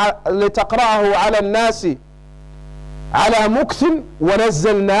لِتَقْرَأَهُ عَلَى النَّاسِ على مكث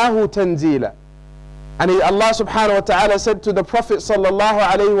ونزلناه تنزيلا. And Allah subhanahu wa ta'ala said to the Prophet sallallahu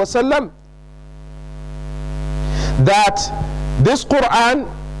alayhi wa sallam that this Quran,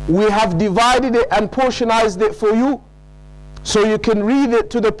 we have divided it and portionized it for you, so you can read it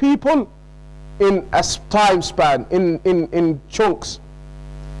to the people in a time span, in chunks,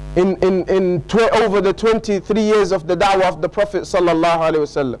 over the 23 years of the da'wah of the Prophet sallallahu alayhi wa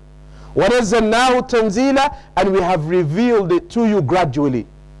sallam. وَنَزَّلْنَاهُ تَنزِيلًا, and we have revealed it to you gradually.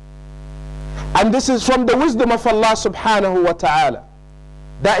 And this is from the wisdom of Allah subhanahu wa ta'ala,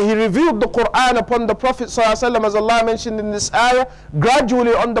 that He revealed the Quran upon the Prophet sallallahu alaihi wasallam, as Allah mentioned in this ayah,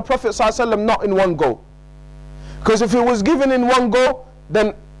 gradually on the Prophet sallallahu alaihi wasallam, not in one go. Because if it was given in one go,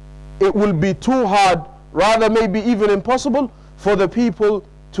 then it will be too hard, rather maybe even impossible, for the people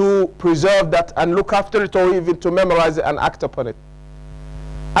to preserve that and look after it, or even to memorize it and act upon it.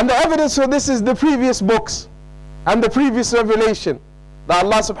 And the evidence for this is the previous books and the previous revelation that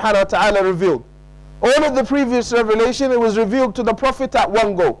Allah subhanahu wa ta'ala revealed. All of the previous revelation, it was revealed to the Prophet at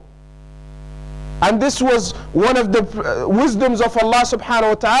one go. And this was one of the wisdoms of Allah subhanahu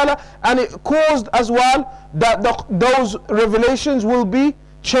wa ta'ala, and it caused as well that those revelations will be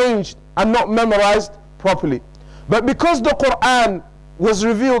changed and not memorized properly. But because the Quran was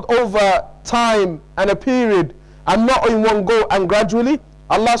revealed over time and a period, and not in one go and gradually,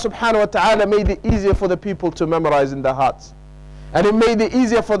 Allah subhanahu wa ta'ala made it easier for the people to memorize in their hearts. And it made it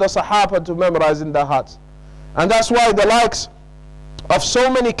easier for the Sahaba to memorize in their hearts. And that's why the likes of so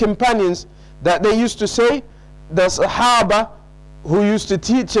many companions, that they used to say, the Sahaba who used to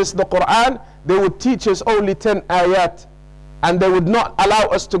teach us the Quran, they would teach us only 10 ayat. And they would not allow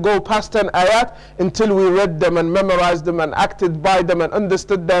us to go past 10 ayat until we read them and memorized them and acted by them and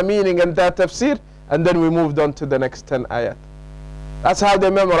understood their meaning and their tafsir. And then we moved on to the next 10 ayat. That's how they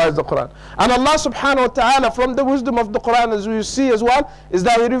memorize the Quran. And Allah subhanahu wa ta'ala, from the wisdom of the Quran, as we see as well, is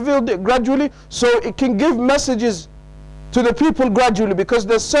that He revealed it gradually, so it can give messages to the people gradually, because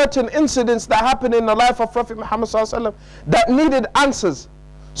there's certain incidents that happen in the life of Prophet Muhammad sallallahu alaihi wasallam that needed answers.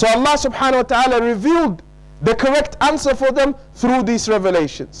 So Allah subhanahu wa ta'ala revealed the correct answer for them through these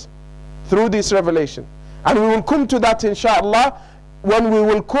revelations. Through this revelation. And we will come to that inshallah when we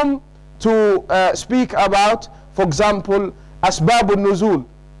will come to speak about, for example, Asbab al-Nuzul,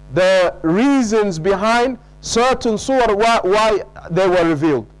 the reasons behind certain surah, why they were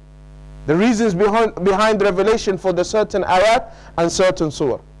revealed. The reasons behind revelation for the certain ayat and certain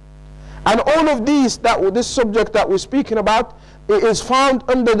surah. And all of these, this subject that we're speaking about, it is found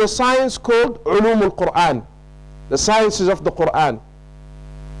under the science called Ulum al-Quran. The sciences of the Quran.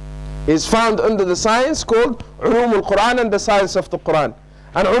 Is found under the science called Ulum al-Quran, and the science of the Quran.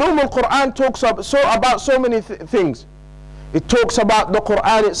 And Ulum al-Quran talks about so many things. It talks about the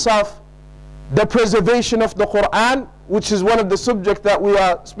Quran itself, the preservation of the Quran, which is one of the subjects that we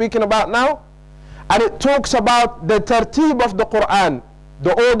are speaking about now. And it talks about the tartib of the Quran,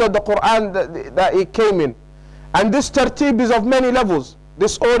 the order of the Quran that it came in. And this tartib is of many levels.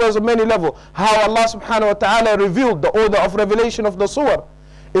 This order is of many levels. How Allah subhanahu wa ta'ala revealed the order of revelation of the surah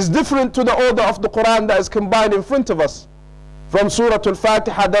is different to the order of the Quran that is combined in front of us. from Surah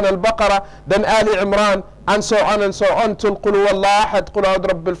Al-Fatiha, then Al-Baqarah, then Ali Imran, and so on till Qul Huwallahu Ahad, Qul A'udhu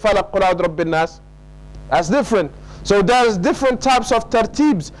Birabbil Falaq, Qul A'udhu Birabbin Nas. That's different. So there's different types of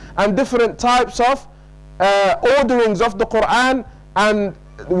tartibs and different types of orderings of the Quran, and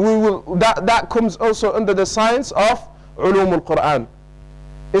that comes also under the science of Ulum al-Quran.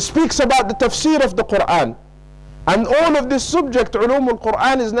 It speaks about the tafsir of the Quran. And all of this subject, Ulum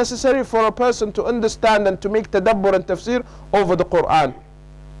al-Quran, is necessary for a person to understand and to make tadabbur and tafsir over the Quran.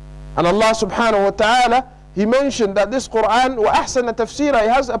 And Allah subhanahu wa ta'ala, He mentioned that this Quran, وَأَحْسَنَ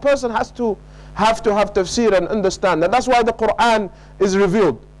تَفْسِيرًا, a person has to have tafsir and understand. And that's why the Quran is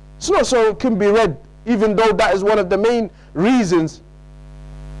revealed. It's not so it can be read, even though that is one of the main reasons.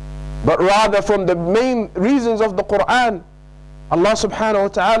 But rather from the main reasons of the Quran, Allah subhanahu wa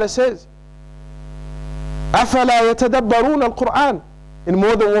ta'ala says, أَفَلَا يَتَدَبَّرُونَ الْقُرْآنِ, in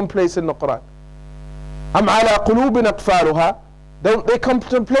more than one place in the Quran. أَمْ عَلَىٰ قُلُوبٍ أَقْفَالُهَا, don't they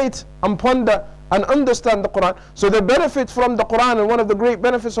contemplate and ponder and understand the Quran? So the benefit from the Quran, and one of the great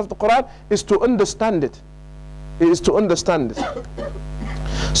benefits of the Quran, is to understand it. It is to understand it.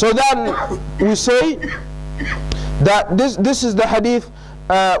 So then we say that this is the hadith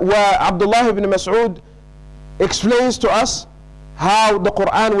where Abdullah ibn Mas'ud explains to us how the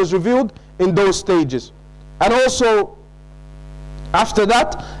Quran was revealed in those stages. And also after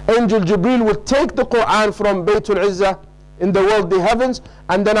that, Angel Jibreel will take the Quran from Baytul Izzah in the worldly heavens,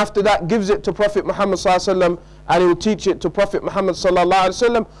 and then after that gives it to Prophet Muhammad sallallahu alaihi wasallam, and he will teach it to Prophet Muhammad sallallahu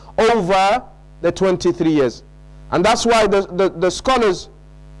alaihi wasallam over the 23 years. And that's why the scholars,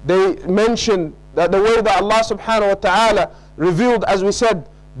 they mention that the way that Allah subhanahu wa ta'ala revealed, as we said,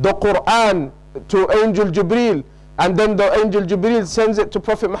 the Quran to Angel Jibreel, and then the Angel Jibreel sends it to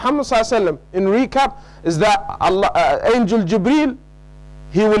Prophet Muhammad sallallahu alaihi wasallam. In recap, is that Angel Jibreel,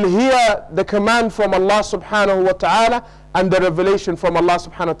 he will hear the command from Allah subhanahu wa ta'ala and the revelation from Allah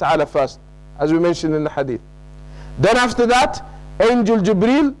subhanahu wa ta'ala first, as we mentioned in the hadith. Then after that, Angel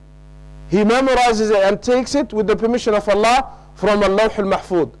Jibreel, he memorizes it and takes it with the permission of Allah from Al-Lawh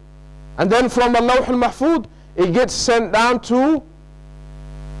al-Mahfud. And then from Al-Lawh al-Mahfud, it gets sent down to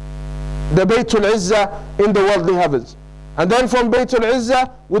the Baytul Izzah in the worldly heavens. And then from Baytul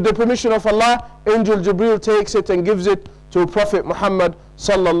Izzah, with the permission of Allah, Angel Jibreel takes it and gives it to Prophet Muhammad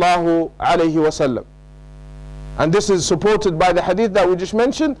sallallahu alayhi wasallam. And this is supported by the hadith that we just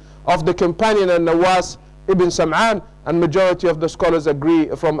mentioned of the companion Nawas ibn Sam'an, and majority of the scholars agree,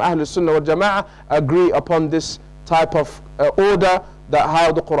 from Ahlul Sunnah wal Jama'ah, agree upon this type of order, that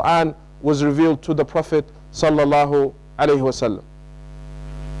how the Quran was revealed to the Prophet sallallahu alayhi wasallam.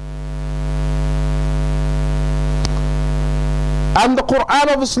 And the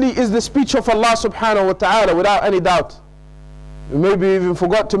Quran obviously is the speech of Allah subhanahu wa ta'ala, without any doubt. Maybe even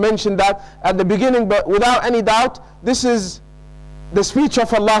forgot to mention that at the beginning, but without any doubt, this is the speech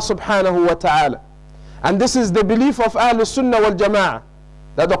of Allah subhanahu wa ta'ala. And this is the belief of Ahlul Sunnah wal Jama'ah,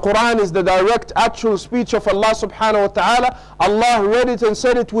 that the Quran is the direct actual speech of Allah subhanahu wa ta'ala. Allah read it and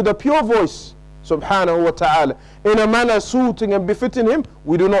said it with a pure voice subhanahu wa ta'ala, in a manner suiting and befitting Him.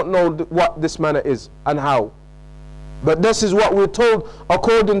 We do not know what this manner is and how. But this is what we're told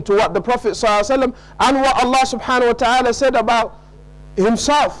according to what the Prophet ﷺ and what Allah subhanahu wa ta'ala said about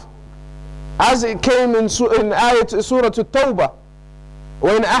Himself, as it came in ayat Surah At-Tawbah,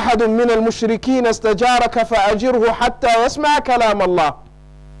 وَإِنْ أَحَدٌ مِّنَ الْمُشْرِكِينَ اسْتَجَارَكَ فَأَجِرْهُ حَتَّى يَسْمَعَ كَلَامَ اللَّهِ.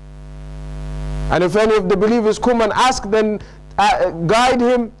 And if any of the believers come and ask, then guide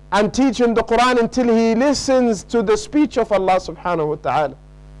him and teach him the Quran until he listens to the speech of Allah subhanahu wa ta'ala.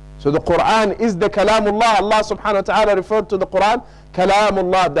 So the Quran is the Kalamullah. Allah subhanahu wa ta'ala referred to the Quran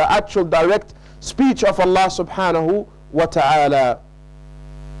Kalamullah, the actual direct speech of Allah subhanahu wa ta'ala.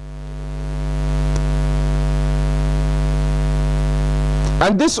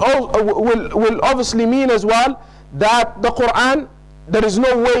 And this will obviously mean as well that the Quran, there is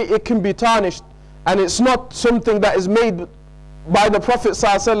no way it can be tarnished, and it's not something that is made by the Prophet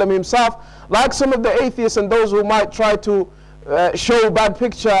ﷺ himself, like some of the atheists and those who might try to show a bad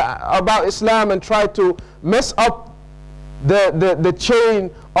picture about Islam and try to mess up the chain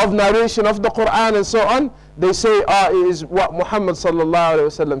of narration of the Quran and so on. They say, it is what Muhammad sallallahu alaihi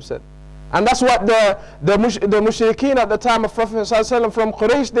wasallam said. And that's what the mushrikeen at the time of Prophet ﷺ from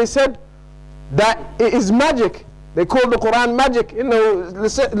Quraysh, they said that it is magic. They call the Quran magic,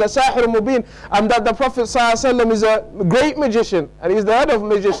 لَسَاحِرٌ مُبِينٌ, and that the Prophet ﷺ is a great magician, and he's the head of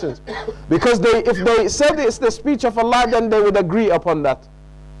magicians. Because if they said it's the speech of Allah, then they would agree upon that.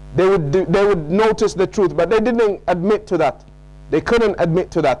 They would notice the truth, but they didn't admit to that. They couldn't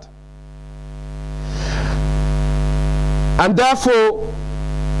admit to that. And therefore,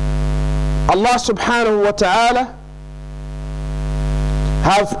 Allah subhanahu wa ta'ala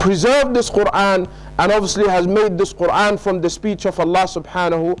have preserved this Quran and obviously has made this Quran from the speech of Allah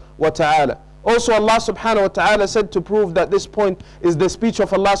subhanahu wa ta'ala. Also Allah subhanahu wa ta'ala said to prove that this point is the speech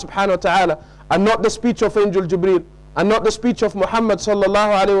of Allah subhanahu wa ta'ala and not the speech of Angel Jibreel and not the speech of Muhammad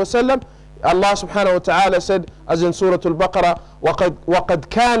sallallahu alayhi wa sallam. Allah subhanahu wa ta'ala said, as in Surah Al-Baqarah, وَقَدْ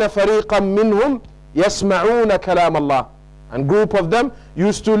كَانَ فَرِيقًا مِّنْهُمْ يَسْمَعُونَ كَلَامَ اللَّهِ. And group of them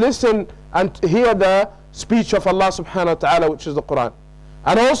used to listen and hear the speech of Allah subhanahu wa ta'ala, which is the Quran.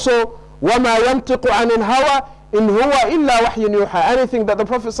 And also, وَمَا يَنْتِقُ عَنِ الْهَوَىٰ إِنْ هُوَ إِلَّا وَحْيٌ يُوحَىٰ. Anything that the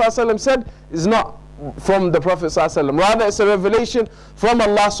Prophet ﷺ said is not from the Prophet ﷺ. Rather, it's a revelation from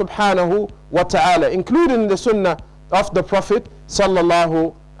Allah subhanahu wa ta'ala, including the sunnah of the Prophet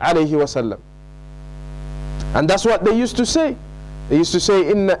sallallahu alayhi wasallam. And that's what they used to say. They used to say,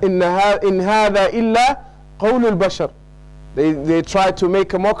 إِنْ هَذَا إِلَّا قَوْلُ الْبَشَرِ. They tried to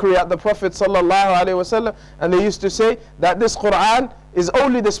make a mockery at the Prophet sallallahu alayhi wasallam, and they used to say that this Quran is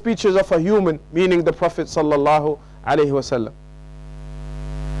only the speeches of a human, meaning the Prophet sallallahu alayhi wasallam.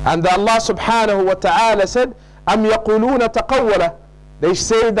 And Allah subhanahu wa ta'ala said, أَمْ يَقُولُونَ تَقَوَّلَهُ. They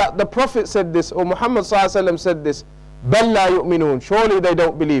say that the Prophet said this, or Muhammad sallallahu alayhi wasallam said this. بَلْ لَا يُؤْمِنُونَ. Surely they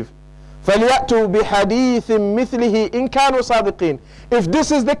don't believe. فَلْيَأْتُوا بِحَدِيثٍ مِثْلِهِ إِن كَانُوا صَادِقِينَ. If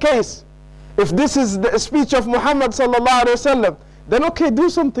this is the case, if this is the speech of Muhammad sallallahu alayhi wasallam, then okay, do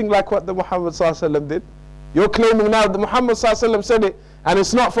something like what the Muhammad sallallahu alayhi wasallam did. You're claiming now that Muhammad sallallahu alayhi wasallam said it and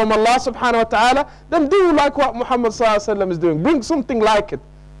it's not from Allah subhanahu wa ta'ala, then do like what Muhammad sallallahu alayhi wasallam is doing. Bring something like it.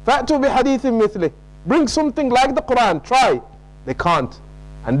 فَأْتُوا بِحَدِيثٍ مِثْلِهِ. Bring something like the Quran. Try. They can't.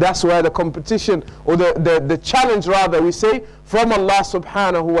 And that's where the competition, or the challenge rather, we say, from Allah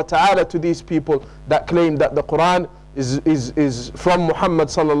subhanahu wa ta'ala to these people that claim that the Quran is from Muhammad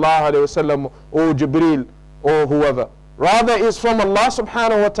sallallahu alayhi wasallam or Jibreel or whoever. Rather is from Allah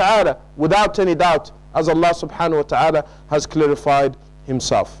subhanahu wa ta'ala without any doubt, as Allah subhanahu wa ta'ala has clarified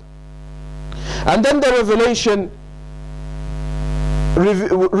himself. And then the revelation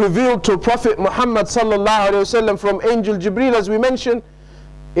revealed to Prophet Muhammad sallallahu alayhi wasallam from Angel Jibreel, as we mentioned,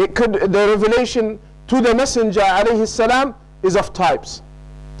 the revelation to the Messenger alayhi salam is of types.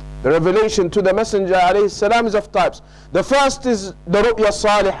 The revelation to the Messenger alayhi salam is of types. The first is the ru'ya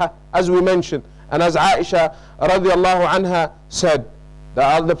salihah, as we mentioned, and as Aisha radiallahu anha said,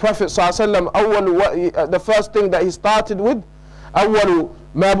 the Prophet sallallahu alayhi wasallam, the first thing that he started with, أول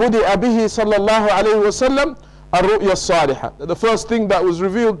ما بدأ به صلى الله عليه وسلم الرؤيا الصالحة. The first thing that was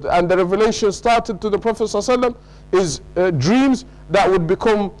revealed and the revelation started to the Prophet sallallahu alayhi wasallam is dreams that would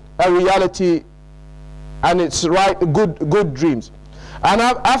become a reality, and it's right, good dreams. And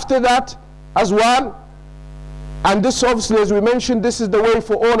after that as well, and this obviously, as we mentioned, this is the way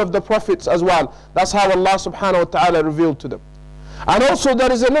for all of the prophets as well. That's how Allah subhanahu wa ta'ala revealed to them. And also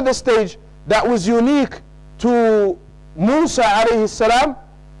there is another stage that was unique to Musa alayhi salam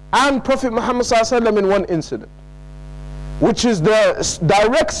and Prophet Muhammad sallallahu alayhi wa sallam in one incident, which is the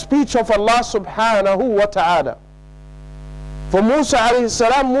direct speech of Allah subhanahu wa ta'ala. For Musa alayhi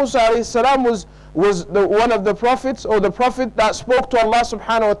salam was one of the prophets, or the prophet that spoke to Allah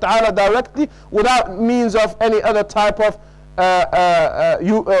subhanahu wa ta'ala directly without means of any other type of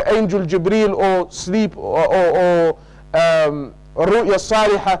Angel Jibreel or sleep or ru'ya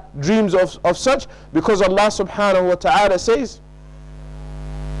salihah, dreams of such, because Allah subhanahu wa ta'ala says,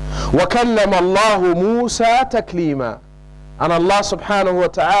 وَكَلَّمَ اللَّهُ مُوسَى تَكْلِيمًا. And Allah subhanahu wa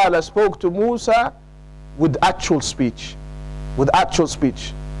ta'ala spoke to Musa with actual speech. With actual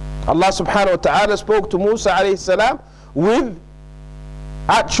speech. Allah subhanahu wa ta'ala spoke to Musa alayhi salam with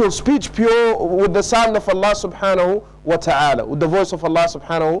actual speech, pure, with the sound of Allah subhanahu wa ta'ala, with the voice of Allah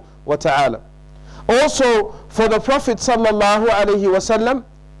subhanahu wa ta'ala. Also, for the Prophet sallallahu alayhi wasallam,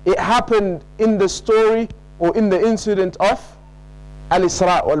 it happened in the story or in the incident of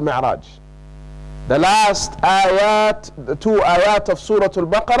Al-Isra wal-Mi'raj. The last ayat, the two ayat of Surah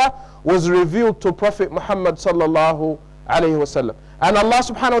Al-Baqarah was revealed to Prophet Muhammad sallallahu alayhi wasallam. And Allah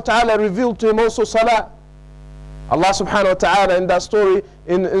subhanahu wa ta'ala revealed to him also salah. Allah subhanahu wa ta'ala in that story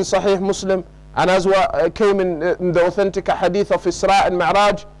in Sahih Muslim, and as what came in the authentic hadith of Isra and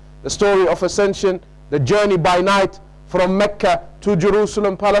Mi'raj, the story of ascension, the journey by night from Mecca to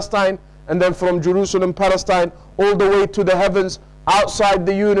Jerusalem, Palestine, and then from Jerusalem, Palestine, all the way to the heavens, outside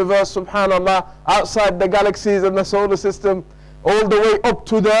the universe, subhanallah, outside the galaxies and the solar system, all the way up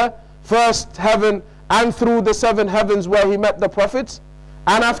to the first heaven, and through the 7 heavens where he met the prophets.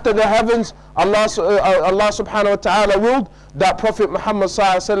 And after the heavens, Allah subhanahu wa ta'ala willed that Prophet Muhammad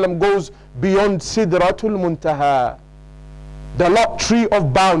sallallahu alaihi wasallam goes beyond Sidratul Muntaha, the lot tree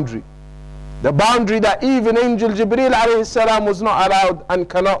of boundary, the boundary that even Angel Jibreel alayhi salam was not allowed and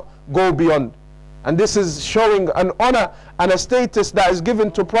cannot go beyond. And this is showing an honor and a status that is given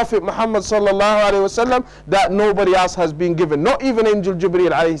to Prophet Muhammad sallallahu alaihi wasallam that nobody else has been given. Not even Angel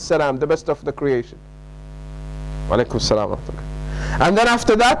Jibreel alayhi salam, the best of the creation. Wa alaikum salam. And then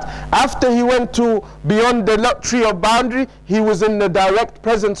after that, after he went to beyond the tree of boundary, he was in the direct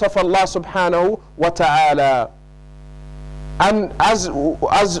presence of Allah subhanahu wa ta'ala. And as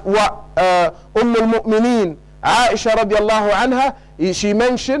what al-Mu'mineen Aisha radiallahu anha, she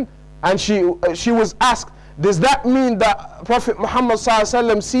mentioned, and she was asked, does that mean that Prophet Muhammad sallallahu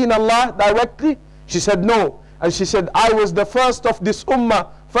alaihi wasallam seen Allah directly? She said no. And she said, I was the first of this ummah,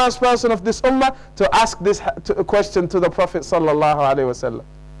 first person of this ummah to ask this question to the Prophet sallallahu alaihi wasallam.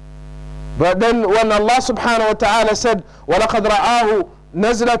 But then when Allah subhanahu wa ta'ala said, وَلَقَدْ رَآهُ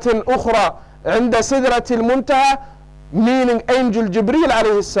نَزْلَةٍ أُخْرَى عِنْدَ سِدْرَةِ الْمُنْتَهَى, meaning Angel Jibreel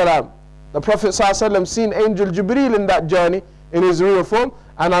alayhi salam. The Prophet sallallahu alaihi wasallam seen Angel Jibreel in that journey in his real form,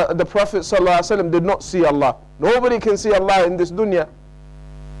 and the Prophet sallallahu alaihi wasallam did not see Allah. Nobody can see Allah in this dunya.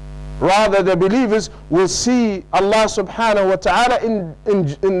 Rather, the believers will see Allah subhanahu wa ta'ala in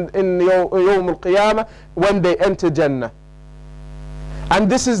Yawm al-Qiyamah when they enter Jannah. And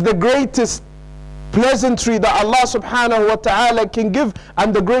this is the greatest pleasantry that Allah subhanahu wa ta'ala can give,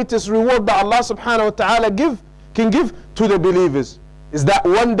 and the greatest reward that Allah subhanahu wa ta'ala can give to the believers. Is that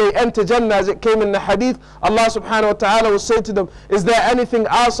when they enter Jannah, as it came in the hadith, Allah subhanahu wa ta'ala will say to them, is there anything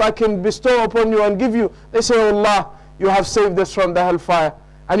else I can bestow upon you and give you? They say, oh Allah, you have saved us from the hellfire,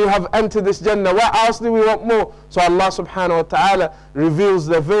 and you have entered this Jannah. What else do we want more? So Allah subhanahu wa ta'ala reveals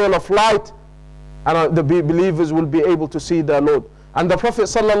the veil of light, and the believers will be able to see their Lord. And the Prophet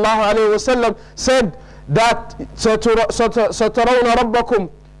sallallahu alayhi wa sallam said that سَتَرَوْنَ رَبَّكُمْ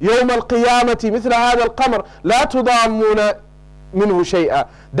يَوْمَ الْقِيَامَةِ مِثْلَ هَذَا الْقَمَرِ لَا تُضَامُّونَ مِنْهُ شَيْئًا,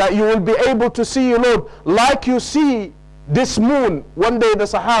 that you will be able to see your Lord like you see this moon. One day the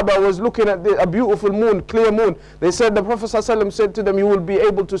Sahaba was looking at a beautiful moon, clear moon. They said, the Prophet ﷺ said to them, you will be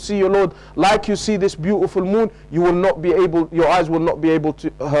able to see your Lord like you see this beautiful moon. You will not be able, your eyes will not be able to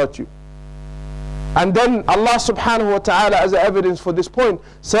hurt you. And then Allah subhanahu wa ta'ala, as evidence for this point,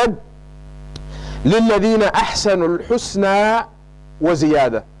 said, لِلَّذِينَ أَحْسَنُوا الْحُسْنَى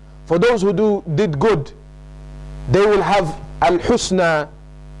وَزِيَادَةً, for those who did good, they will have al-husna,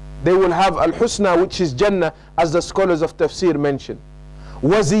 they will have al-husna, which is Jannah, as the scholars of tafsir mention.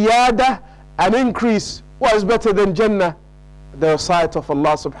 وَزِيَادَةً, an increase. What is better than Jannah? The sight of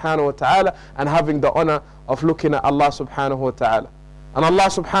Allah subhanahu wa ta'ala, and having the honor of looking at Allah subhanahu wa ta'ala. And Allah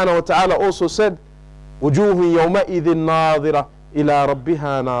subhanahu wa ta'ala also said, وُجُوهٌ يَوْمَئِذٍ نَاظِرَةٌ إِلَىٰ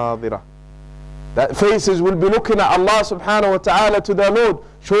رَبِّهَا نَاظِرَةٌ, that faces will be looking at Allah subhanahu wa ta'ala to their Lord.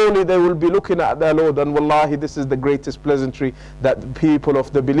 Surely they will be looking at their Lord. And wallahi, this is the greatest pleasantry that the people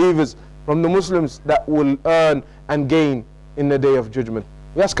of the believers, from the Muslims, that will earn and gain in the day of judgment.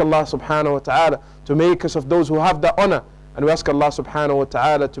 We ask Allah subhanahu wa ta'ala to make us of those who have the honor, and we ask Allah subhanahu wa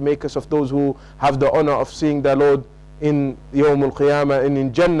ta'ala to make us of those who have the honor of seeing their Lord in Yawm al-Qiyamah and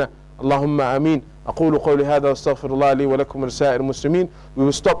in Jannah. Allahumma ameen. أقول قولي هذا واستغفر الله لي ولكم ولسائر المسلمين. We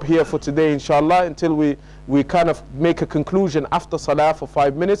will stop here for today inshallah until we kind of make a conclusion after salah for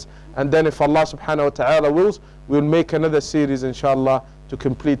 5 minutes, and then if Allah subhanahu wa ta'ala wills, we'll make another series inshallah to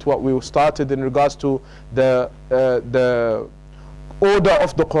complete what we started in regards to the order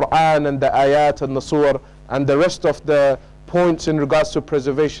of the Quran and the ayat and the surah and the rest of the points in regards to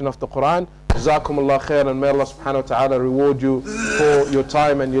preservation of the Quran. Jazakumullah khair, and may Allah subhanahu wa ta'ala reward you for your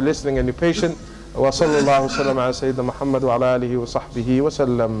time and your listening and your patience. وصلى الله وسلم على سيدنا محمد وعلى آله وصحبه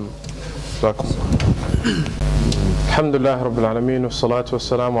وسلم. الحمد لله رب العالمين والصلاة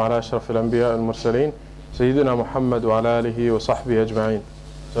والسلام على أشرف الأنبياء والمرسلين سيدنا محمد وعلى آله وصحبه أجمعين.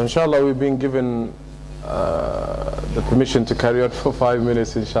 So inshallah, we've been given the permission to carry on for 5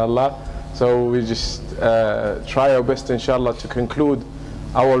 minutes inshallah. So we just try our best inshallah to conclude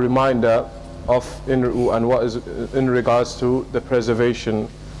our reminder of and what is in regards to the preservation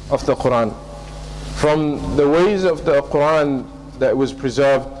of the Quran. From the ways of the Quran that was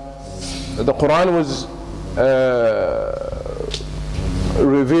preserved, the Quran was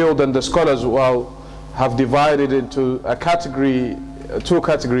revealed, and the scholars have divided into two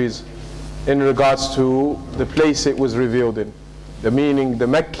categories in regards to the place it was revealed in, the meaning the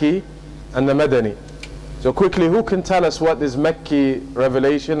Mekki and the Madani. So quickly, who can tell us what this Mekki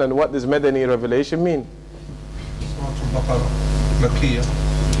revelation and what this Madani revelation mean?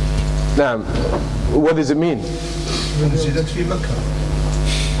 نعم. What does it mean?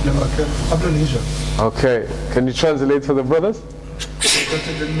 Okay, can you translate for the brothers?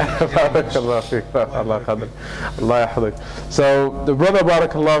 So the brother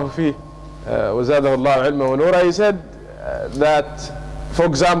barakallahu fi وزاده الله علما ونورا, he said that for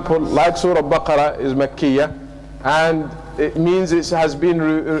example, like Surah Baqarah is Makkiyah, and it means it has been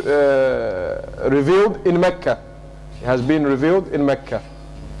revealed in Mecca. It has been revealed in Mecca.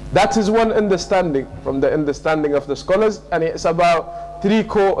 That is one understanding from the understanding of the scholars, and it's about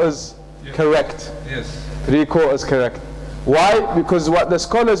 3/4 correct. Yes. 3/4 correct. Why? Because what the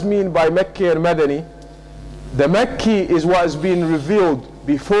scholars mean by Mekki and Madani, the Mekki is what has been revealed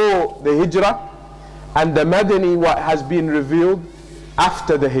before the Hijrah, and the Madani what has been revealed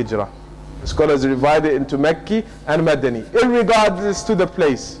after the Hijrah. The scholars divide it into Mekki and Madani, irregardless to the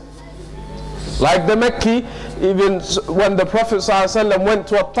place. Like the Mekki, even when the Prophet ﷺ went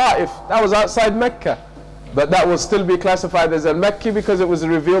to Ta'if, that was outside Mecca, but that will still be classified as Al-Mekki because it was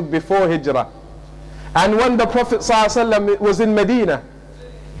revealed before Hijrah. And when the Prophet ﷺ was in Medina,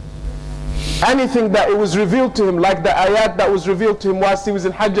 anything that it was revealed to him, like the ayat that was revealed to him whilst he was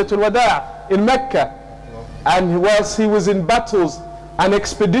in Hajjatul Wada' in Mecca, and whilst he was in battles and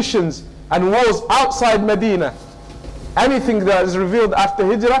expeditions and wars outside Medina, anything that is revealed after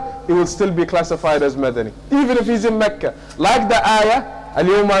Hijrah, it will still be classified as Madani, even if he's in Mecca. Like the ayah,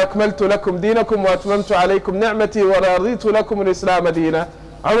 اليوم أكملت لكم دينكم وأتممت عليكم نعمتي ورضيت لكم الإسلام دينا.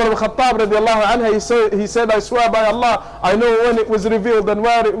 Umar ibn Khattab radiallahu anhu, he said, I swear by Allah, I know when it was revealed and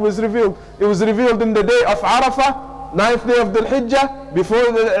where it was revealed. It was revealed in the day of Arafah, 9th day of the Hijjah,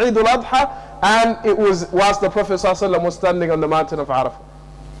 before the Eid al-Adha, and it was whilst the Prophet ﷺ was standing on the mountain of Arafah.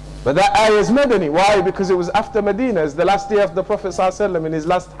 But that ayah is Madani. Why? Because it was after Medina. It's the last day of the Prophet ﷺ in his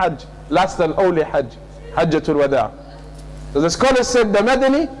last Hajj, last and only Hajj, Hajjatul Wada'. So the scholars said the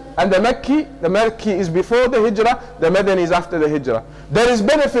Madani and the Makki is before the Hijrah, the Madani is after the Hijrah. There is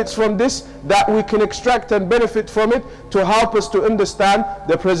benefits from this that we can extract and benefit from it to help us to understand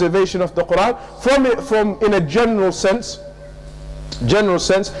the preservation of the Quran. From in a general sense,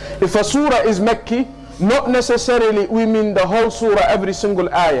 if a surah is Makki, not necessarily we mean the whole surah, every single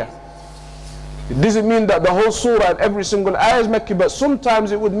ayah. It doesn't mean that the whole surah and every single ayah is Makki, but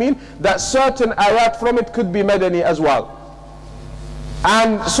sometimes it would mean that certain ayat from it could be Madani as well.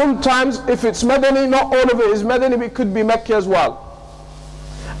 And sometimes if it's Madani, not all of it is Madani, but it could be Makki as well.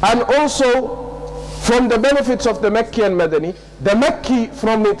 And also from the benefits of the Makki and Madani, the Makki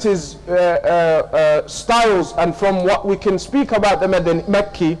from its styles and from what we can speak about the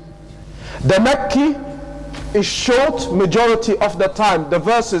Makki, the Makki is short majority of the time. The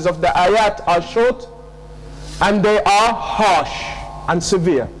verses of the ayat are short and they are harsh and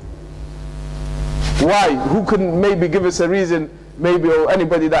severe. Why? Who can maybe give us a reason, maybe, or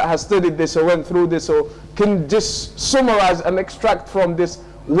anybody that has studied this or went through this or can just summarize and extract from this?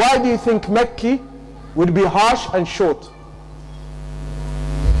 Why do you think Makki would be harsh and short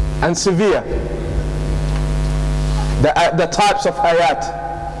and severe? The types of ayat.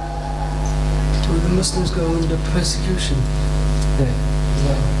 The Muslims go under persecution there.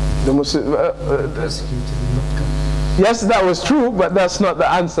 The Muslims persecuted in Mecca. Yes, that was true, but that's not the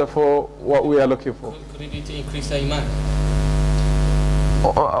answer for what we are looking for. Could it be to increase the iman?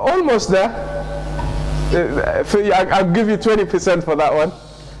 Almost there. I'll give you 20% for that one.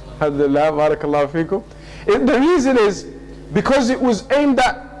 Alhamdulillah, barakallahu fikum. The reason is because it was aimed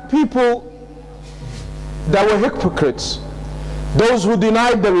at people that were hypocrites, those who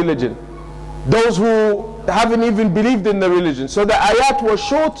denied the religion, those who haven't even believed in the religion. So the ayat was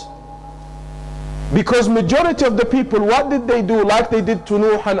short because majority of the people, what did they do? Like they did to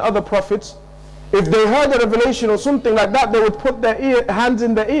Nuh and other prophets. If they heard a revelation or something like that, they would put their hands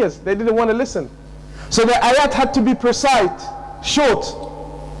in their ears. They didn't want to listen. So the ayat had to be precise, short,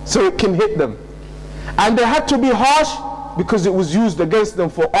 so it can hit them. And they had to be harsh because it was used against them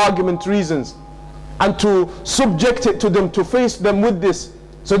for argument reasons, and to subject it to them, to face them with this,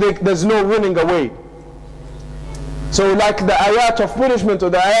 so there's no running away. So like the ayat of punishment or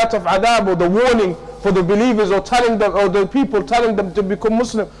the ayat of adab or the warning for the believers, or telling them, or the people telling them to become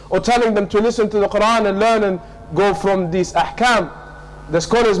Muslim, or telling them to listen to the Quran and learn and go from these ahkam. The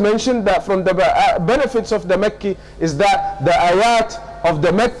scholars mentioned that from the benefits of the Makki is that the ayat of the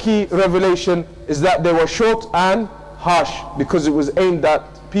Makki revelation is that they were short and harsh because it was aimed at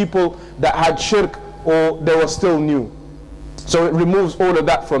people that had shirk or they were still new. So it removes all of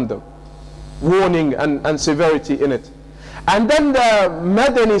that from them, warning and severity in it. And then the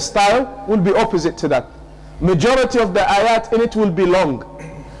Madani style will be opposite to that. Majority of the ayat in it will be long,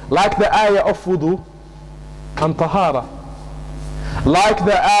 like the ayah of wudu and tahara, like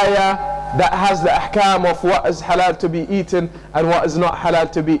the ayah that has the ahkam of what is halal to be eaten and what is not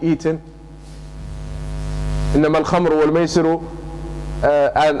halal to be eaten. إنما الخمر والميسر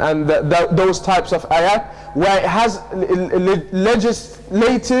and those types of ayat, where it has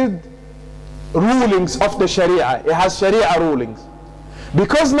legislated rulings of the Sharia. It has Sharia rulings.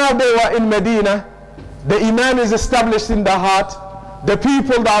 Because now they were in Medina, the Iman is established in the heart. The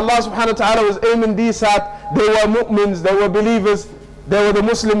people that Allah subhanahu wa ta'ala was aiming these at, they were mu'mins, they were believers, they were the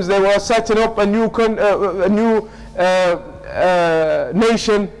Muslims, they were setting up a new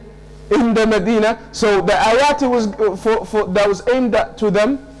nation in the Medina. So the ayat that was aimed at to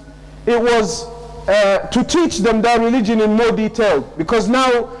them, it was to teach them their religion in more detail, because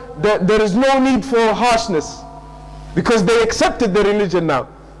now there is no need for harshness, because they accepted the religion now.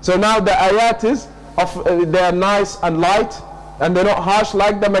 So now the ayat is they are nice and light, and they're not harsh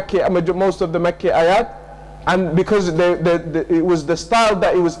like the Makki, most of the Makki ayat, and because it was the style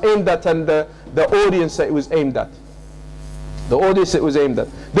that it was aimed at, and the audience that it was aimed at. The audience it was aimed at.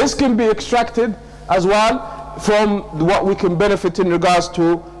 This can be extracted as well from what we can benefit in regards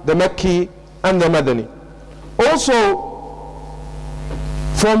to the Makki and the Madani. Also,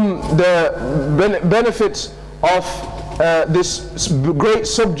 from the benefits of this great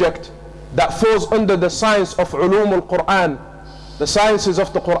subject that falls under the science of ulum al-Quran, the sciences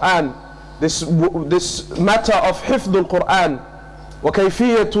of the Quran, this matter of hifd al-Quran, wa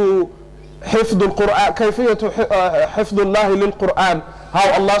kayfiyatu hifd al-Quran, kayfiyatu hifd Allah lil-Quran,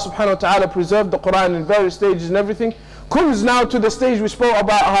 how Allah subhanahu wa ta'ala preserved the Quran in various stages and everything, comes now to the stage we spoke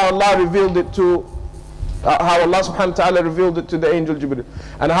about how Allah revealed it to how Allah subhanahu wa ta'ala revealed it to the angel Jibreel,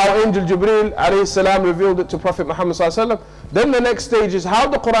 and how angel Jibreel alayhi salam revealed it to Prophet Muhammad sallallahu alaihi wasallam. Then the next stage is how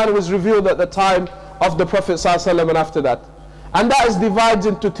the Quran was revealed at the time of the Prophet sallallahu alaihi wasallam and after that. And that is divided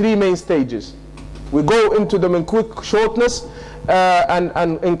into three main stages. We go into them in quick shortness and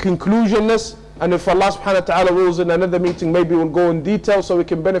in conclusionness, and if Allah subhanahu wa ta'ala wills in another meeting, maybe we'll go in detail so we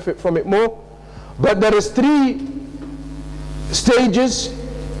can benefit from it more. But there is three stages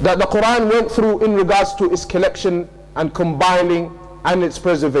that the Quran went through in regards to its collection and compiling and its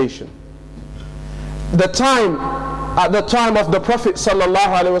preservation. At the time of the Prophet sallallahu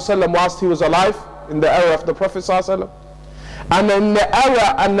alaihi wasallam, whilst he was alive, in the era of the Prophet sallallahu alaihi wasallam, and in the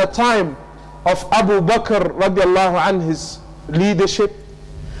era and the time of Abu Bakr radiallahu anhu, his leadership,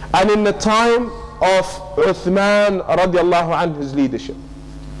 and in the time of Uthman radiallahu anhu, his leadership.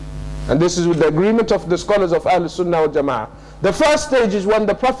 And this is with the agreement of the scholars of Ahl Sunnah wal Jama'ah. The first stage is when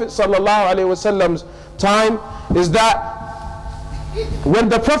the Prophet sallallahu alaihi wasallam's time is that when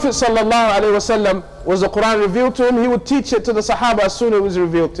the Prophet sallallahu alaihi wasallam was the Quran revealed to him, he would teach it to the Sahaba as soon as it was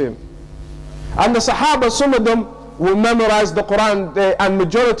revealed to him. And the Sahaba, some of them would memorize the Quran, and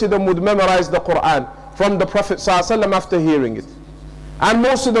majority of them would memorize the Quran from the Prophet sallallahu alaihi wasallam after hearing it. And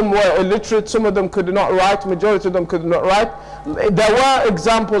most of them were illiterate, some of them could not write, majority of them could not write. There were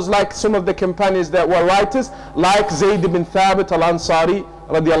examples like some of the companions that were writers, like Zayd ibn Thabit al-Ansari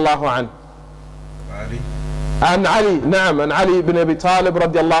radiallahu anhu. And Ali ibn Abi Talib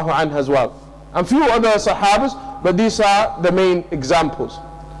radiallahu anhu as well. And few other Sahabas, but these are the main examples.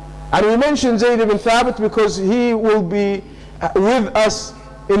 And we mentioned Zayd ibn Thabit because he will be with us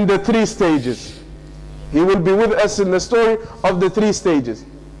in the three stages. He will be with us in the story of the three stages.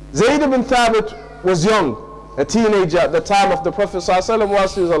 Zayd ibn Thabit was young, a teenager at the time of the Prophet ﷺ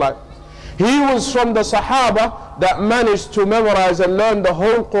whilst he was alive. He was from the Sahaba that managed to memorize and learn the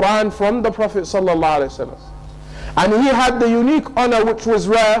whole Quran from the Prophet ﷺ. And he had the unique honor, which was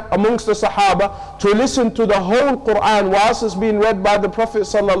rare amongst the Sahaba, to listen to the whole Quran whilst it's being read by the Prophet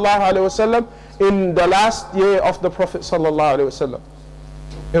ﷺ in the last year of the Prophet ﷺ,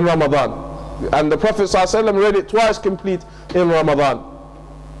 in Ramadan. And the Prophet ﷺ read it twice complete in Ramadan.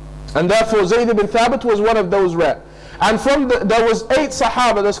 And therefore Zayd ibn Thabit was one of those rare. And there was 8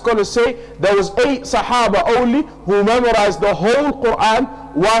 Sahaba, the scholars say, there was 8 Sahaba only who memorized the whole Quran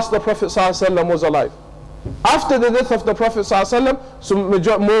whilst the Prophet ﷺ was alive. After the death of the Prophet ﷺ, some more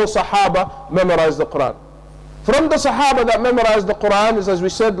Sahaba memorized the Quran. From the Sahaba that memorized the Quran is, as we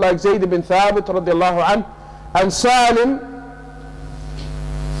said, like Zayd ibn Thabit radiallahu anhu, and Salim,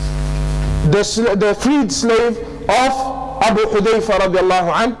 the freed slave of Abu Hudayfa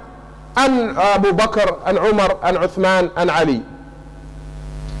radiallahu anhu, and Abu Bakr and Umar and Uthman and Ali.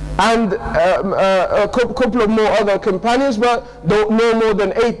 And a couple of more other companions, but no more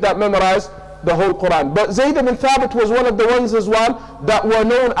than 8 that memorized the whole Quran. But Zayd ibn Thabit was one of the ones as well that were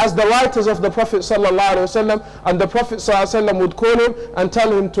known as the writers of the Prophet ﷺ, and the Prophet ﷺ would call him and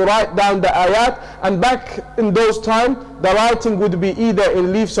tell him to write down the ayat. And back in those times, the writing would be either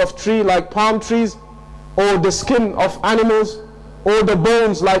in leaves of tree like palm trees, or the skin of animals, or the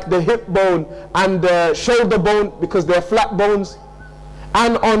bones like the hip bone and the shoulder bone, because they're flat bones,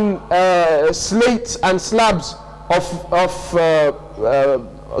 and on slates and slabs of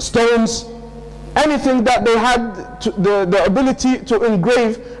stones. Anything that they had the ability to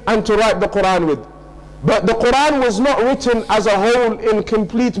engrave and to write the Quran with. But the Quran was not written as a whole in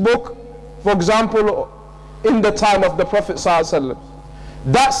complete book, for example, in the time of the Prophet ﷺ.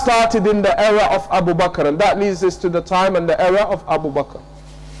 That started in the era of Abu Bakr, and that leads us to the time and the era of Abu Bakr.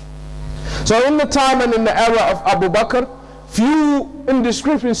 So in the time and in the era of Abu Bakr, few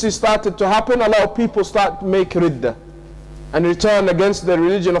indiscrepancies started to happen. A lot of people started to make ridda and return against the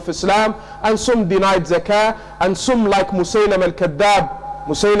religion of Islam, and some denied zakah, and some, like Musaylim al-Kaddab,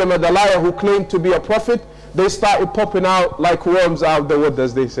 Musaylim the liar who claimed to be a prophet, they started popping out like worms out of the wood,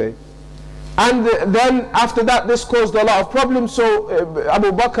 as they say. And then after that, this caused a lot of problems. So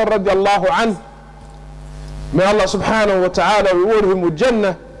Abu Bakr radiallahu anhu, may Allah subhanahu wa ta'ala reward him with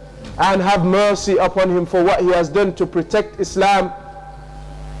Jannah and have mercy upon him for what he has done to protect Islam,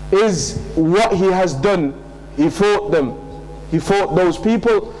 is what he has done. He fought them. He fought those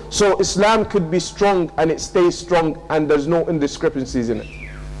people, so Islam could be strong and it stays strong and there's no indiscrepancies in it.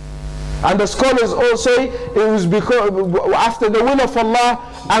 And the scholars all say it was because after the will of Allah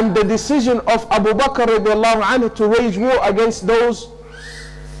and the decision of Abu Bakr radiallahu anhu to wage war against those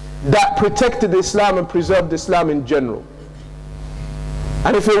that protected Islam and preserved Islam in general.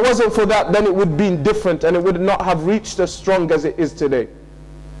 And if it wasn't for that, then it would be different and it would not have reached as strong as it is today.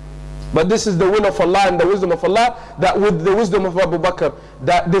 But this is the will of Allah and the wisdom of Allah, that with the wisdom of Abu Bakr,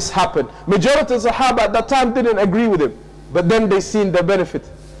 that this happened. Majority of Sahaba at that time didn't agree with him, but then they seen the benefit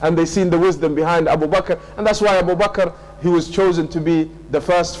and they seen the wisdom behind Abu Bakr, and that's why Abu Bakr, he was chosen to be the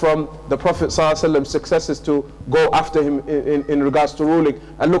first from the Prophet ﷺ's successors to go after him in regards to ruling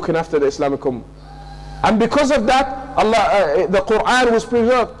and looking after the Islamic Ummah. And because of that, the Quran was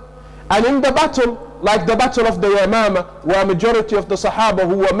preserved. And in the battle, like the battle of the Yamama, where a majority of the Sahaba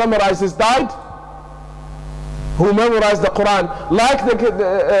who were memorizers died, who memorized the Quran, like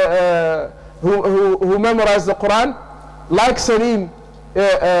who memorized the Quran, like Salim,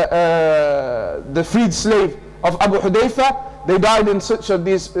 the freed slave of Abu Hudayfa, they died in such of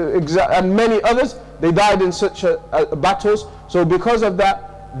these, and many others, they died in such battles. So because of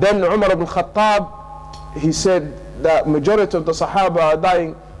that, then Umar ibn Khattab, he said that majority of the Sahaba are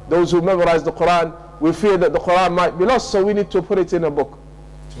dying, those who memorize the Quran, we fear that the Quran might be lost, so we need to put it in a book.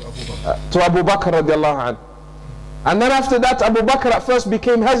 To Abu Bakr radiallahu anhu. And then after that, Abu Bakr at first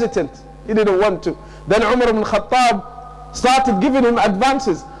became hesitant. He didn't want to. Then Umar ibn Khattab started giving him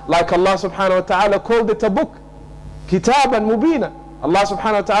advances, like Allah subhanahu wa ta'ala called it a book. Kitaban Mubina. Allah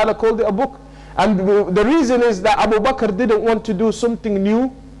subhanahu wa ta'ala called it a book. And the reason is that Abu Bakr didn't want to do something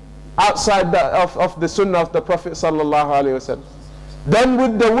new outside of the sunnah of the Prophet sallallahu alayhi wa sallam. Then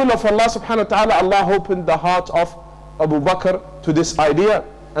with the will of Allah subhanahu wa ta'ala, Allah opened the heart of Abu Bakr to this idea.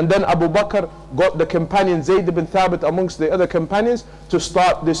 And then Abu Bakr got the companion Zayd ibn Thabit amongst the other companions to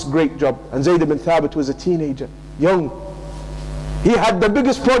start this great job. And Zayd ibn Thabit was a teenager, young. He had the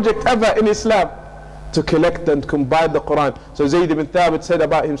biggest project ever in Islam, to collect and combine the Quran. So Zayd ibn Thabit said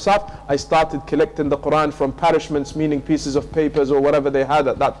about himself, I started collecting the Quran from parchments, meaning pieces of papers or whatever they had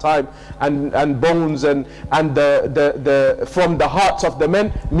at that time, and bones and from the hearts of the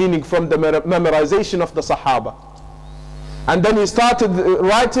men, meaning from the memorization of the Sahaba. And then he started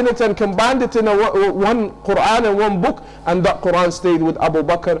writing it and combined it in one Quran and one book, and that Quran stayed with Abu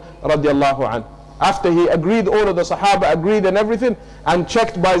Bakr radiallahu anhu. After he agreed, all of the Sahaba agreed and everything, and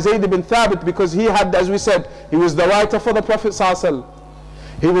checked by Zayd ibn Thabit, because he had, as we said, he was the writer for the Prophet ﷺ.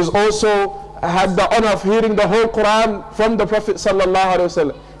 He was also had the honor of hearing the whole Quran from the Prophet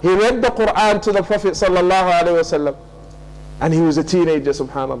ﷺ. He read the Quran to the Prophet ﷺ, and he was a teenager,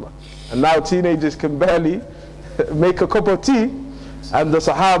 subhanallah. And now teenagers can barely make a cup of tea, and the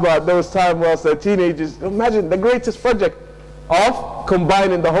Sahaba at those times was the teenagers. Imagine the greatest project of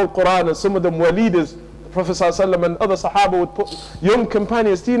combining the whole Quran, and some of them were leaders. The Prophet ﷺ and other Sahaba would put young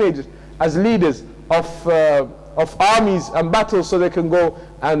companions, teenagers, as leaders of armies and battles, so they can go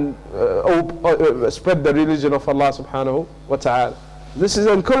and spread the religion of Allah subhanahu wa ta'ala. This is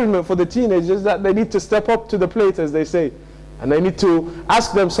encouragement for the teenagers, that they need to step up to the plate, as they say, and they need to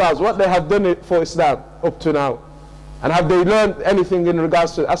ask themselves what they have done for Islam up to now, and have they learned anything in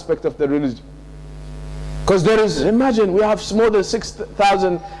regards to the aspect of the religion. Because there is, imagine, we have more than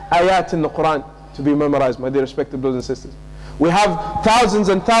 6,000 ayat in the Quran to be memorized, my dear respected brothers and sisters. We have thousands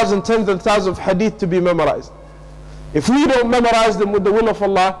and thousands, tens and thousands of hadith to be memorized. If we don't memorize them with the will of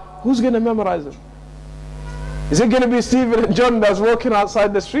Allah, who's going to memorize them? Is it going to be Stephen and John that's walking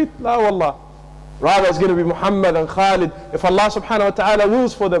outside the street? La wallah. Rather, it's going to be Muhammad and Khalid. If Allah subhanahu wa ta'ala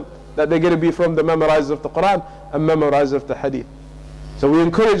wills for them, that they're going to be from the memorizers of the Quran and memorizers of the hadith. So we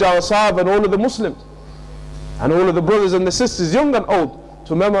encourage our Sahaba and all of the Muslims, and all of the brothers and the sisters, young and old,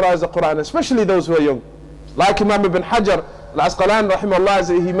 to memorize the Quran, especially those who are young. Like Imam Ibn Hajar, Al-Asqalani rahimahullah, as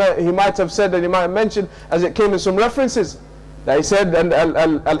he might have said, and he might have mentioned, as it came in some references, that he said,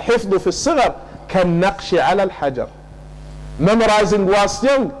 al-hifdhu fi as-sighar kan-naqshi ala al-hajar. Memorizing whilst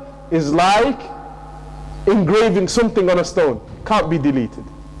young is like engraving something on a stone, can't be deleted.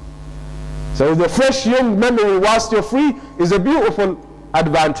 So the fresh young memory whilst you're free is a beautiful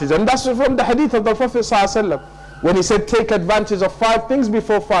advantage, and that's from the hadith of the Prophet ﷺ, when he said, take advantage of 5 things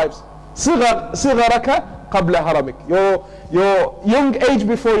before 5s. صغرك قبل هرمك, your young age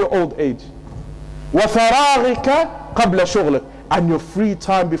before your old age. وفراغك قبل شغلك, and your free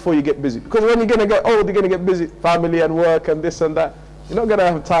time before you get busy. Because when you're going to get old, you're going to get busy, family and work and this and that. You're not going to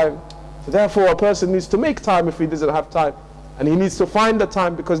have time. So therefore, a person needs to make time if he doesn't have time, and he needs to find the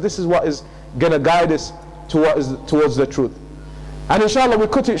time, because this is what is going to guide us towards the truth. And inshallah, we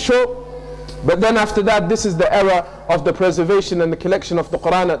cut it short. But then after that, this is the era of the preservation and the collection of the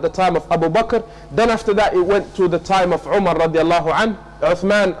Quran at the time of Abu Bakr. Then after that, it went to the time of Umar radiallahu anh,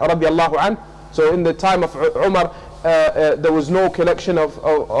 Uthman radiallahu anh. So in the time of Umar, there was no collection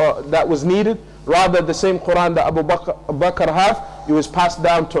that was needed. Rather, the same Quran that Abu Bakr had, it was passed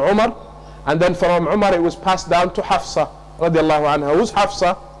down to Umar. And then from Umar, it was passed down to Hafsa radiallahu anha. Who's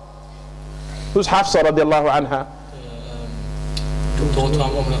Hafsa? Who's Hafsa radiallahu anha?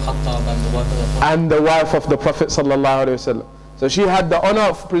 And the wife of the Prophet sallallahu alaihi wasallam. So she had the honor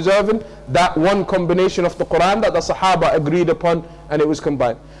of preserving that one combination of the Quran that the Sahaba agreed upon, and it was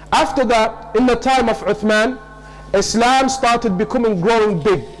combined. After that, in the time of Uthman, Islam started growing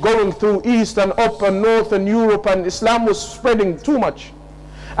big, going through east and up and north and Europe, and Islam was spreading too much.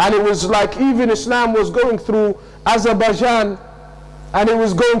 And it was like even Islam was going through Azerbaijan, and it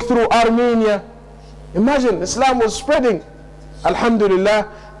was going through Armenia. Imagine, Islam was spreading.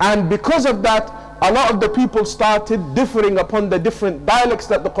 Alhamdulillah. And because of that, a lot of the people started differing upon the different dialects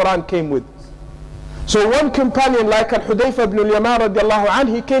that the Quran came with. So one companion like Al-Hudayfa ibn al-Yaman radiallahu anh,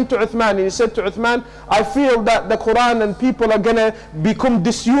 he came to Uthman and he said to Uthman, I feel that the Quran and people are going to become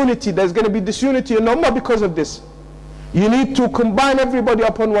disunity. There's going to be disunity in Ummah because of this. You need to combine everybody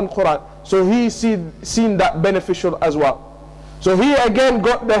upon one Quran. So he seen that beneficial as well. So he again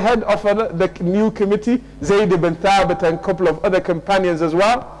got the head of the new committee, Zayd ibn Thabit, and a couple of other companions as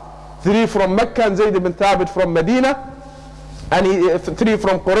well. 3 from Mecca and Zayd ibn Thabit from Medina. And 3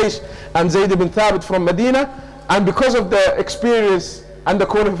 from Quraysh and Zayd ibn Thabit from Medina. And because of the experience and the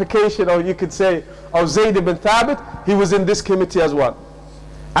qualification, or you could say, of Zayd ibn Thabit, he was in this committee as well.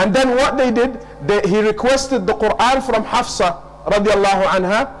 And then what they did, he requested the Quran from Hafsa radiallahu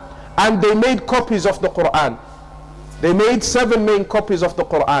anha, and they made copies of the Quran. They made 7 main copies of the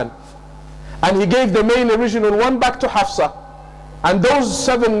Quran. And he gave the main original one back to Hafsa. And those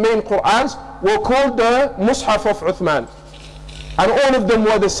 7 main Qurans were called the Mus'haf of Uthman. And all of them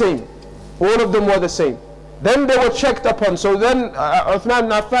were the same. All of them were the same. Then they were checked upon. So then Uthman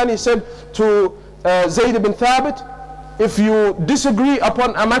ibn Affan, he said to Zayd ibn Thabit, if you disagree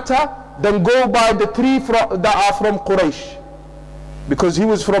upon a matter, then go by the 3 that are from Quraysh. Because he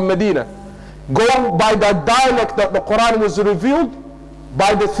was from Medina. Go by the dialect that the Quran was revealed,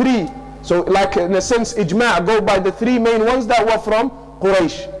 by the 3. So like in a sense, ijma', go by the 3 main ones that were from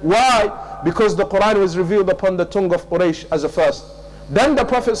Quraysh. Why? Because the Quran was revealed upon the tongue of Quraysh as a first. Then the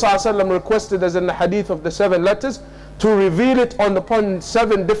Prophet ﷺ requested, as in the hadith of the 7 letters, to reveal it upon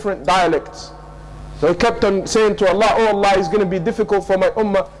 7 different dialects. So he kept on saying to Allah, oh Allah, it's going to be difficult for my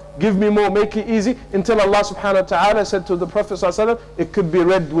ummah, give me more, make it easy, until Allah subhanahu wa ta'ala said to the Prophet ﷺ, it could be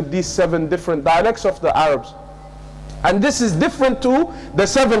read with these 7 different dialects of the Arabs. And this is different to the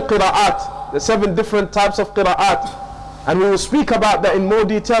 7 qira'at, the 7 different types of qira'at. And we will speak about that in more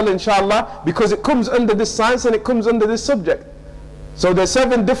detail inshallah, because it comes under this science and it comes under this subject. So the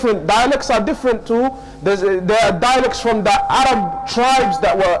 7 different dialects are different to, there are dialects from the Arab tribes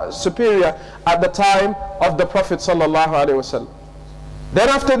that were superior at the time of the Prophet sallallahu alaihi wasallam. Then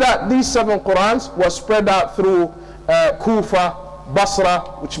after that, these 7 Qurans were spread out through Kufa, Basra,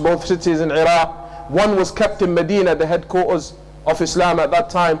 which both cities in Iraq. One was kept in Medina, the headquarters of Islam at that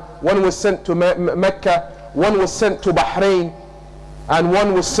time. One was sent to Mecca, one was sent to Bahrain, and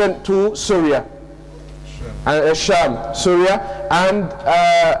one was sent to Syria. Sham, Syria. And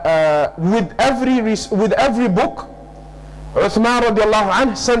with every book, Uthman radiallahu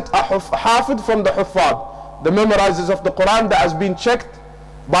anh sent a hafid from the Huffaz, the memorizers of the Quran that has been checked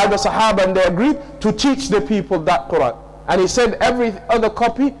by the Sahaba, and they agreed to teach the people that Quran. And he said every other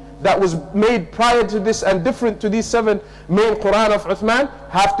copy that was made prior to this and different to these 7 main Quran of Uthman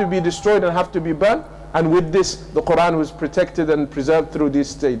have to be destroyed and have to be burned. And with this, the Quran was protected and preserved through these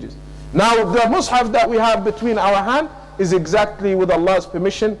stages. Now the Mus'haf that we have between our hand is exactly with Allah's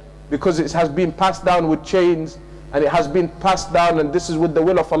permission, because it has been passed down with chains and it has been passed down, and this is with the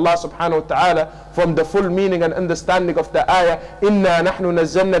will of Allah subhanahu wa ta'ala, from the full meaning and understanding of the ayah, إِنَّا نَحْنُ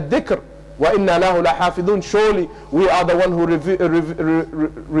نَزَّلْنَا الذِّكْرِ وَإِنَّا لَهُ لَحَافِظُونَ. Surely we are the one who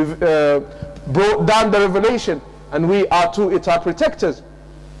brought down the revelation, and we are to it our protectors.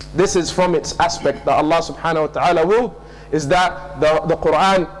 This is from its aspect that Allah subhanahu wa ta'ala will, is that the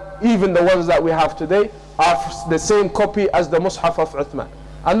Quran, even the ones that we have today, are the same copy as the Mus'haf of Uthman.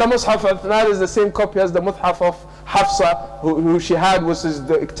 And the Mus'haf of Uthman is the same copy as the Mus'haf of Hafsa, who she had, which is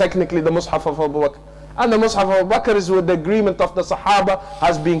technically the Mus'haf of Abu Bakr. And the Mus'haf of Abu Bakr is with the agreement of the Sahaba,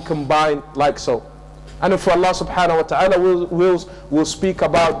 has been combined like so. And if Allah subhanahu wa ta'ala will speak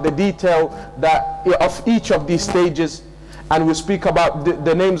about the detail that of each of these stages, and we'll speak about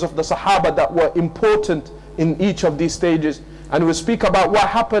the names of the Sahaba that were important in each of these stages, and we'll speak about what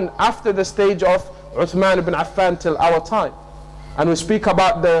happened after the stage of Uthman ibn Affan till our time, and we'll speak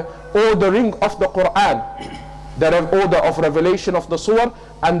about the ordering of the Quran, the order of revelation of the surah,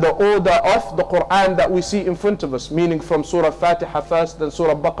 and the order of the Quran that we see in front of us, meaning from Surah Fatiha first, then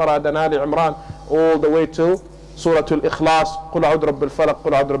Surah Baqarah, then Ali Imran, all the way to Surah Al-Ikhlas, Qul a'udhu rabbil falaq,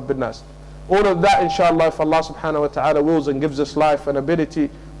 Qul a'udhu rabbin nas. All of that, inshallah, if Allah subhanahu wa ta'ala wills and gives us life and ability,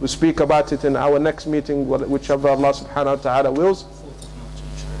 we'll speak about it in our next meeting, whichever Allah subhanahu wa ta'ala wills.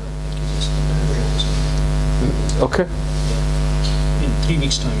 Okay. In 3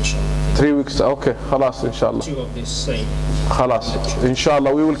 weeks time, inshallah. 3 weeks, okay, khalas, inshallah. 2 of this same. Khalas,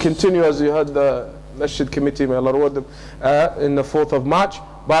 inshallah. We will continue, as you heard the Masjid Committee, may Allah reward them, in the 4th of March.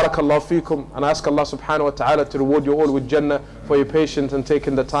 Barakallahu feekum, and I ask Allah subhanahu wa ta'ala to reward you all with Jannah for your patience and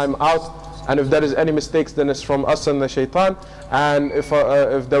taking the time out. And if there is any mistakes, then it's from us and the shaitan. And if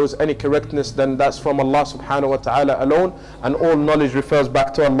there was any correctness, then that's from Allah subhanahu wa ta'ala alone. And all knowledge refers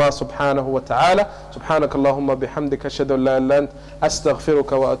back to Allah subhanahu wa ta'ala. Subhanakallahumma bihamdika ashhadu an la ilaha illa anta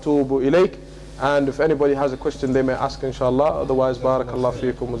astaghfiruka wa atubu ilayk. And if anybody has a question, they may ask inshallah. Otherwise, barakallahu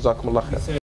feekum wa jazakumullah khair.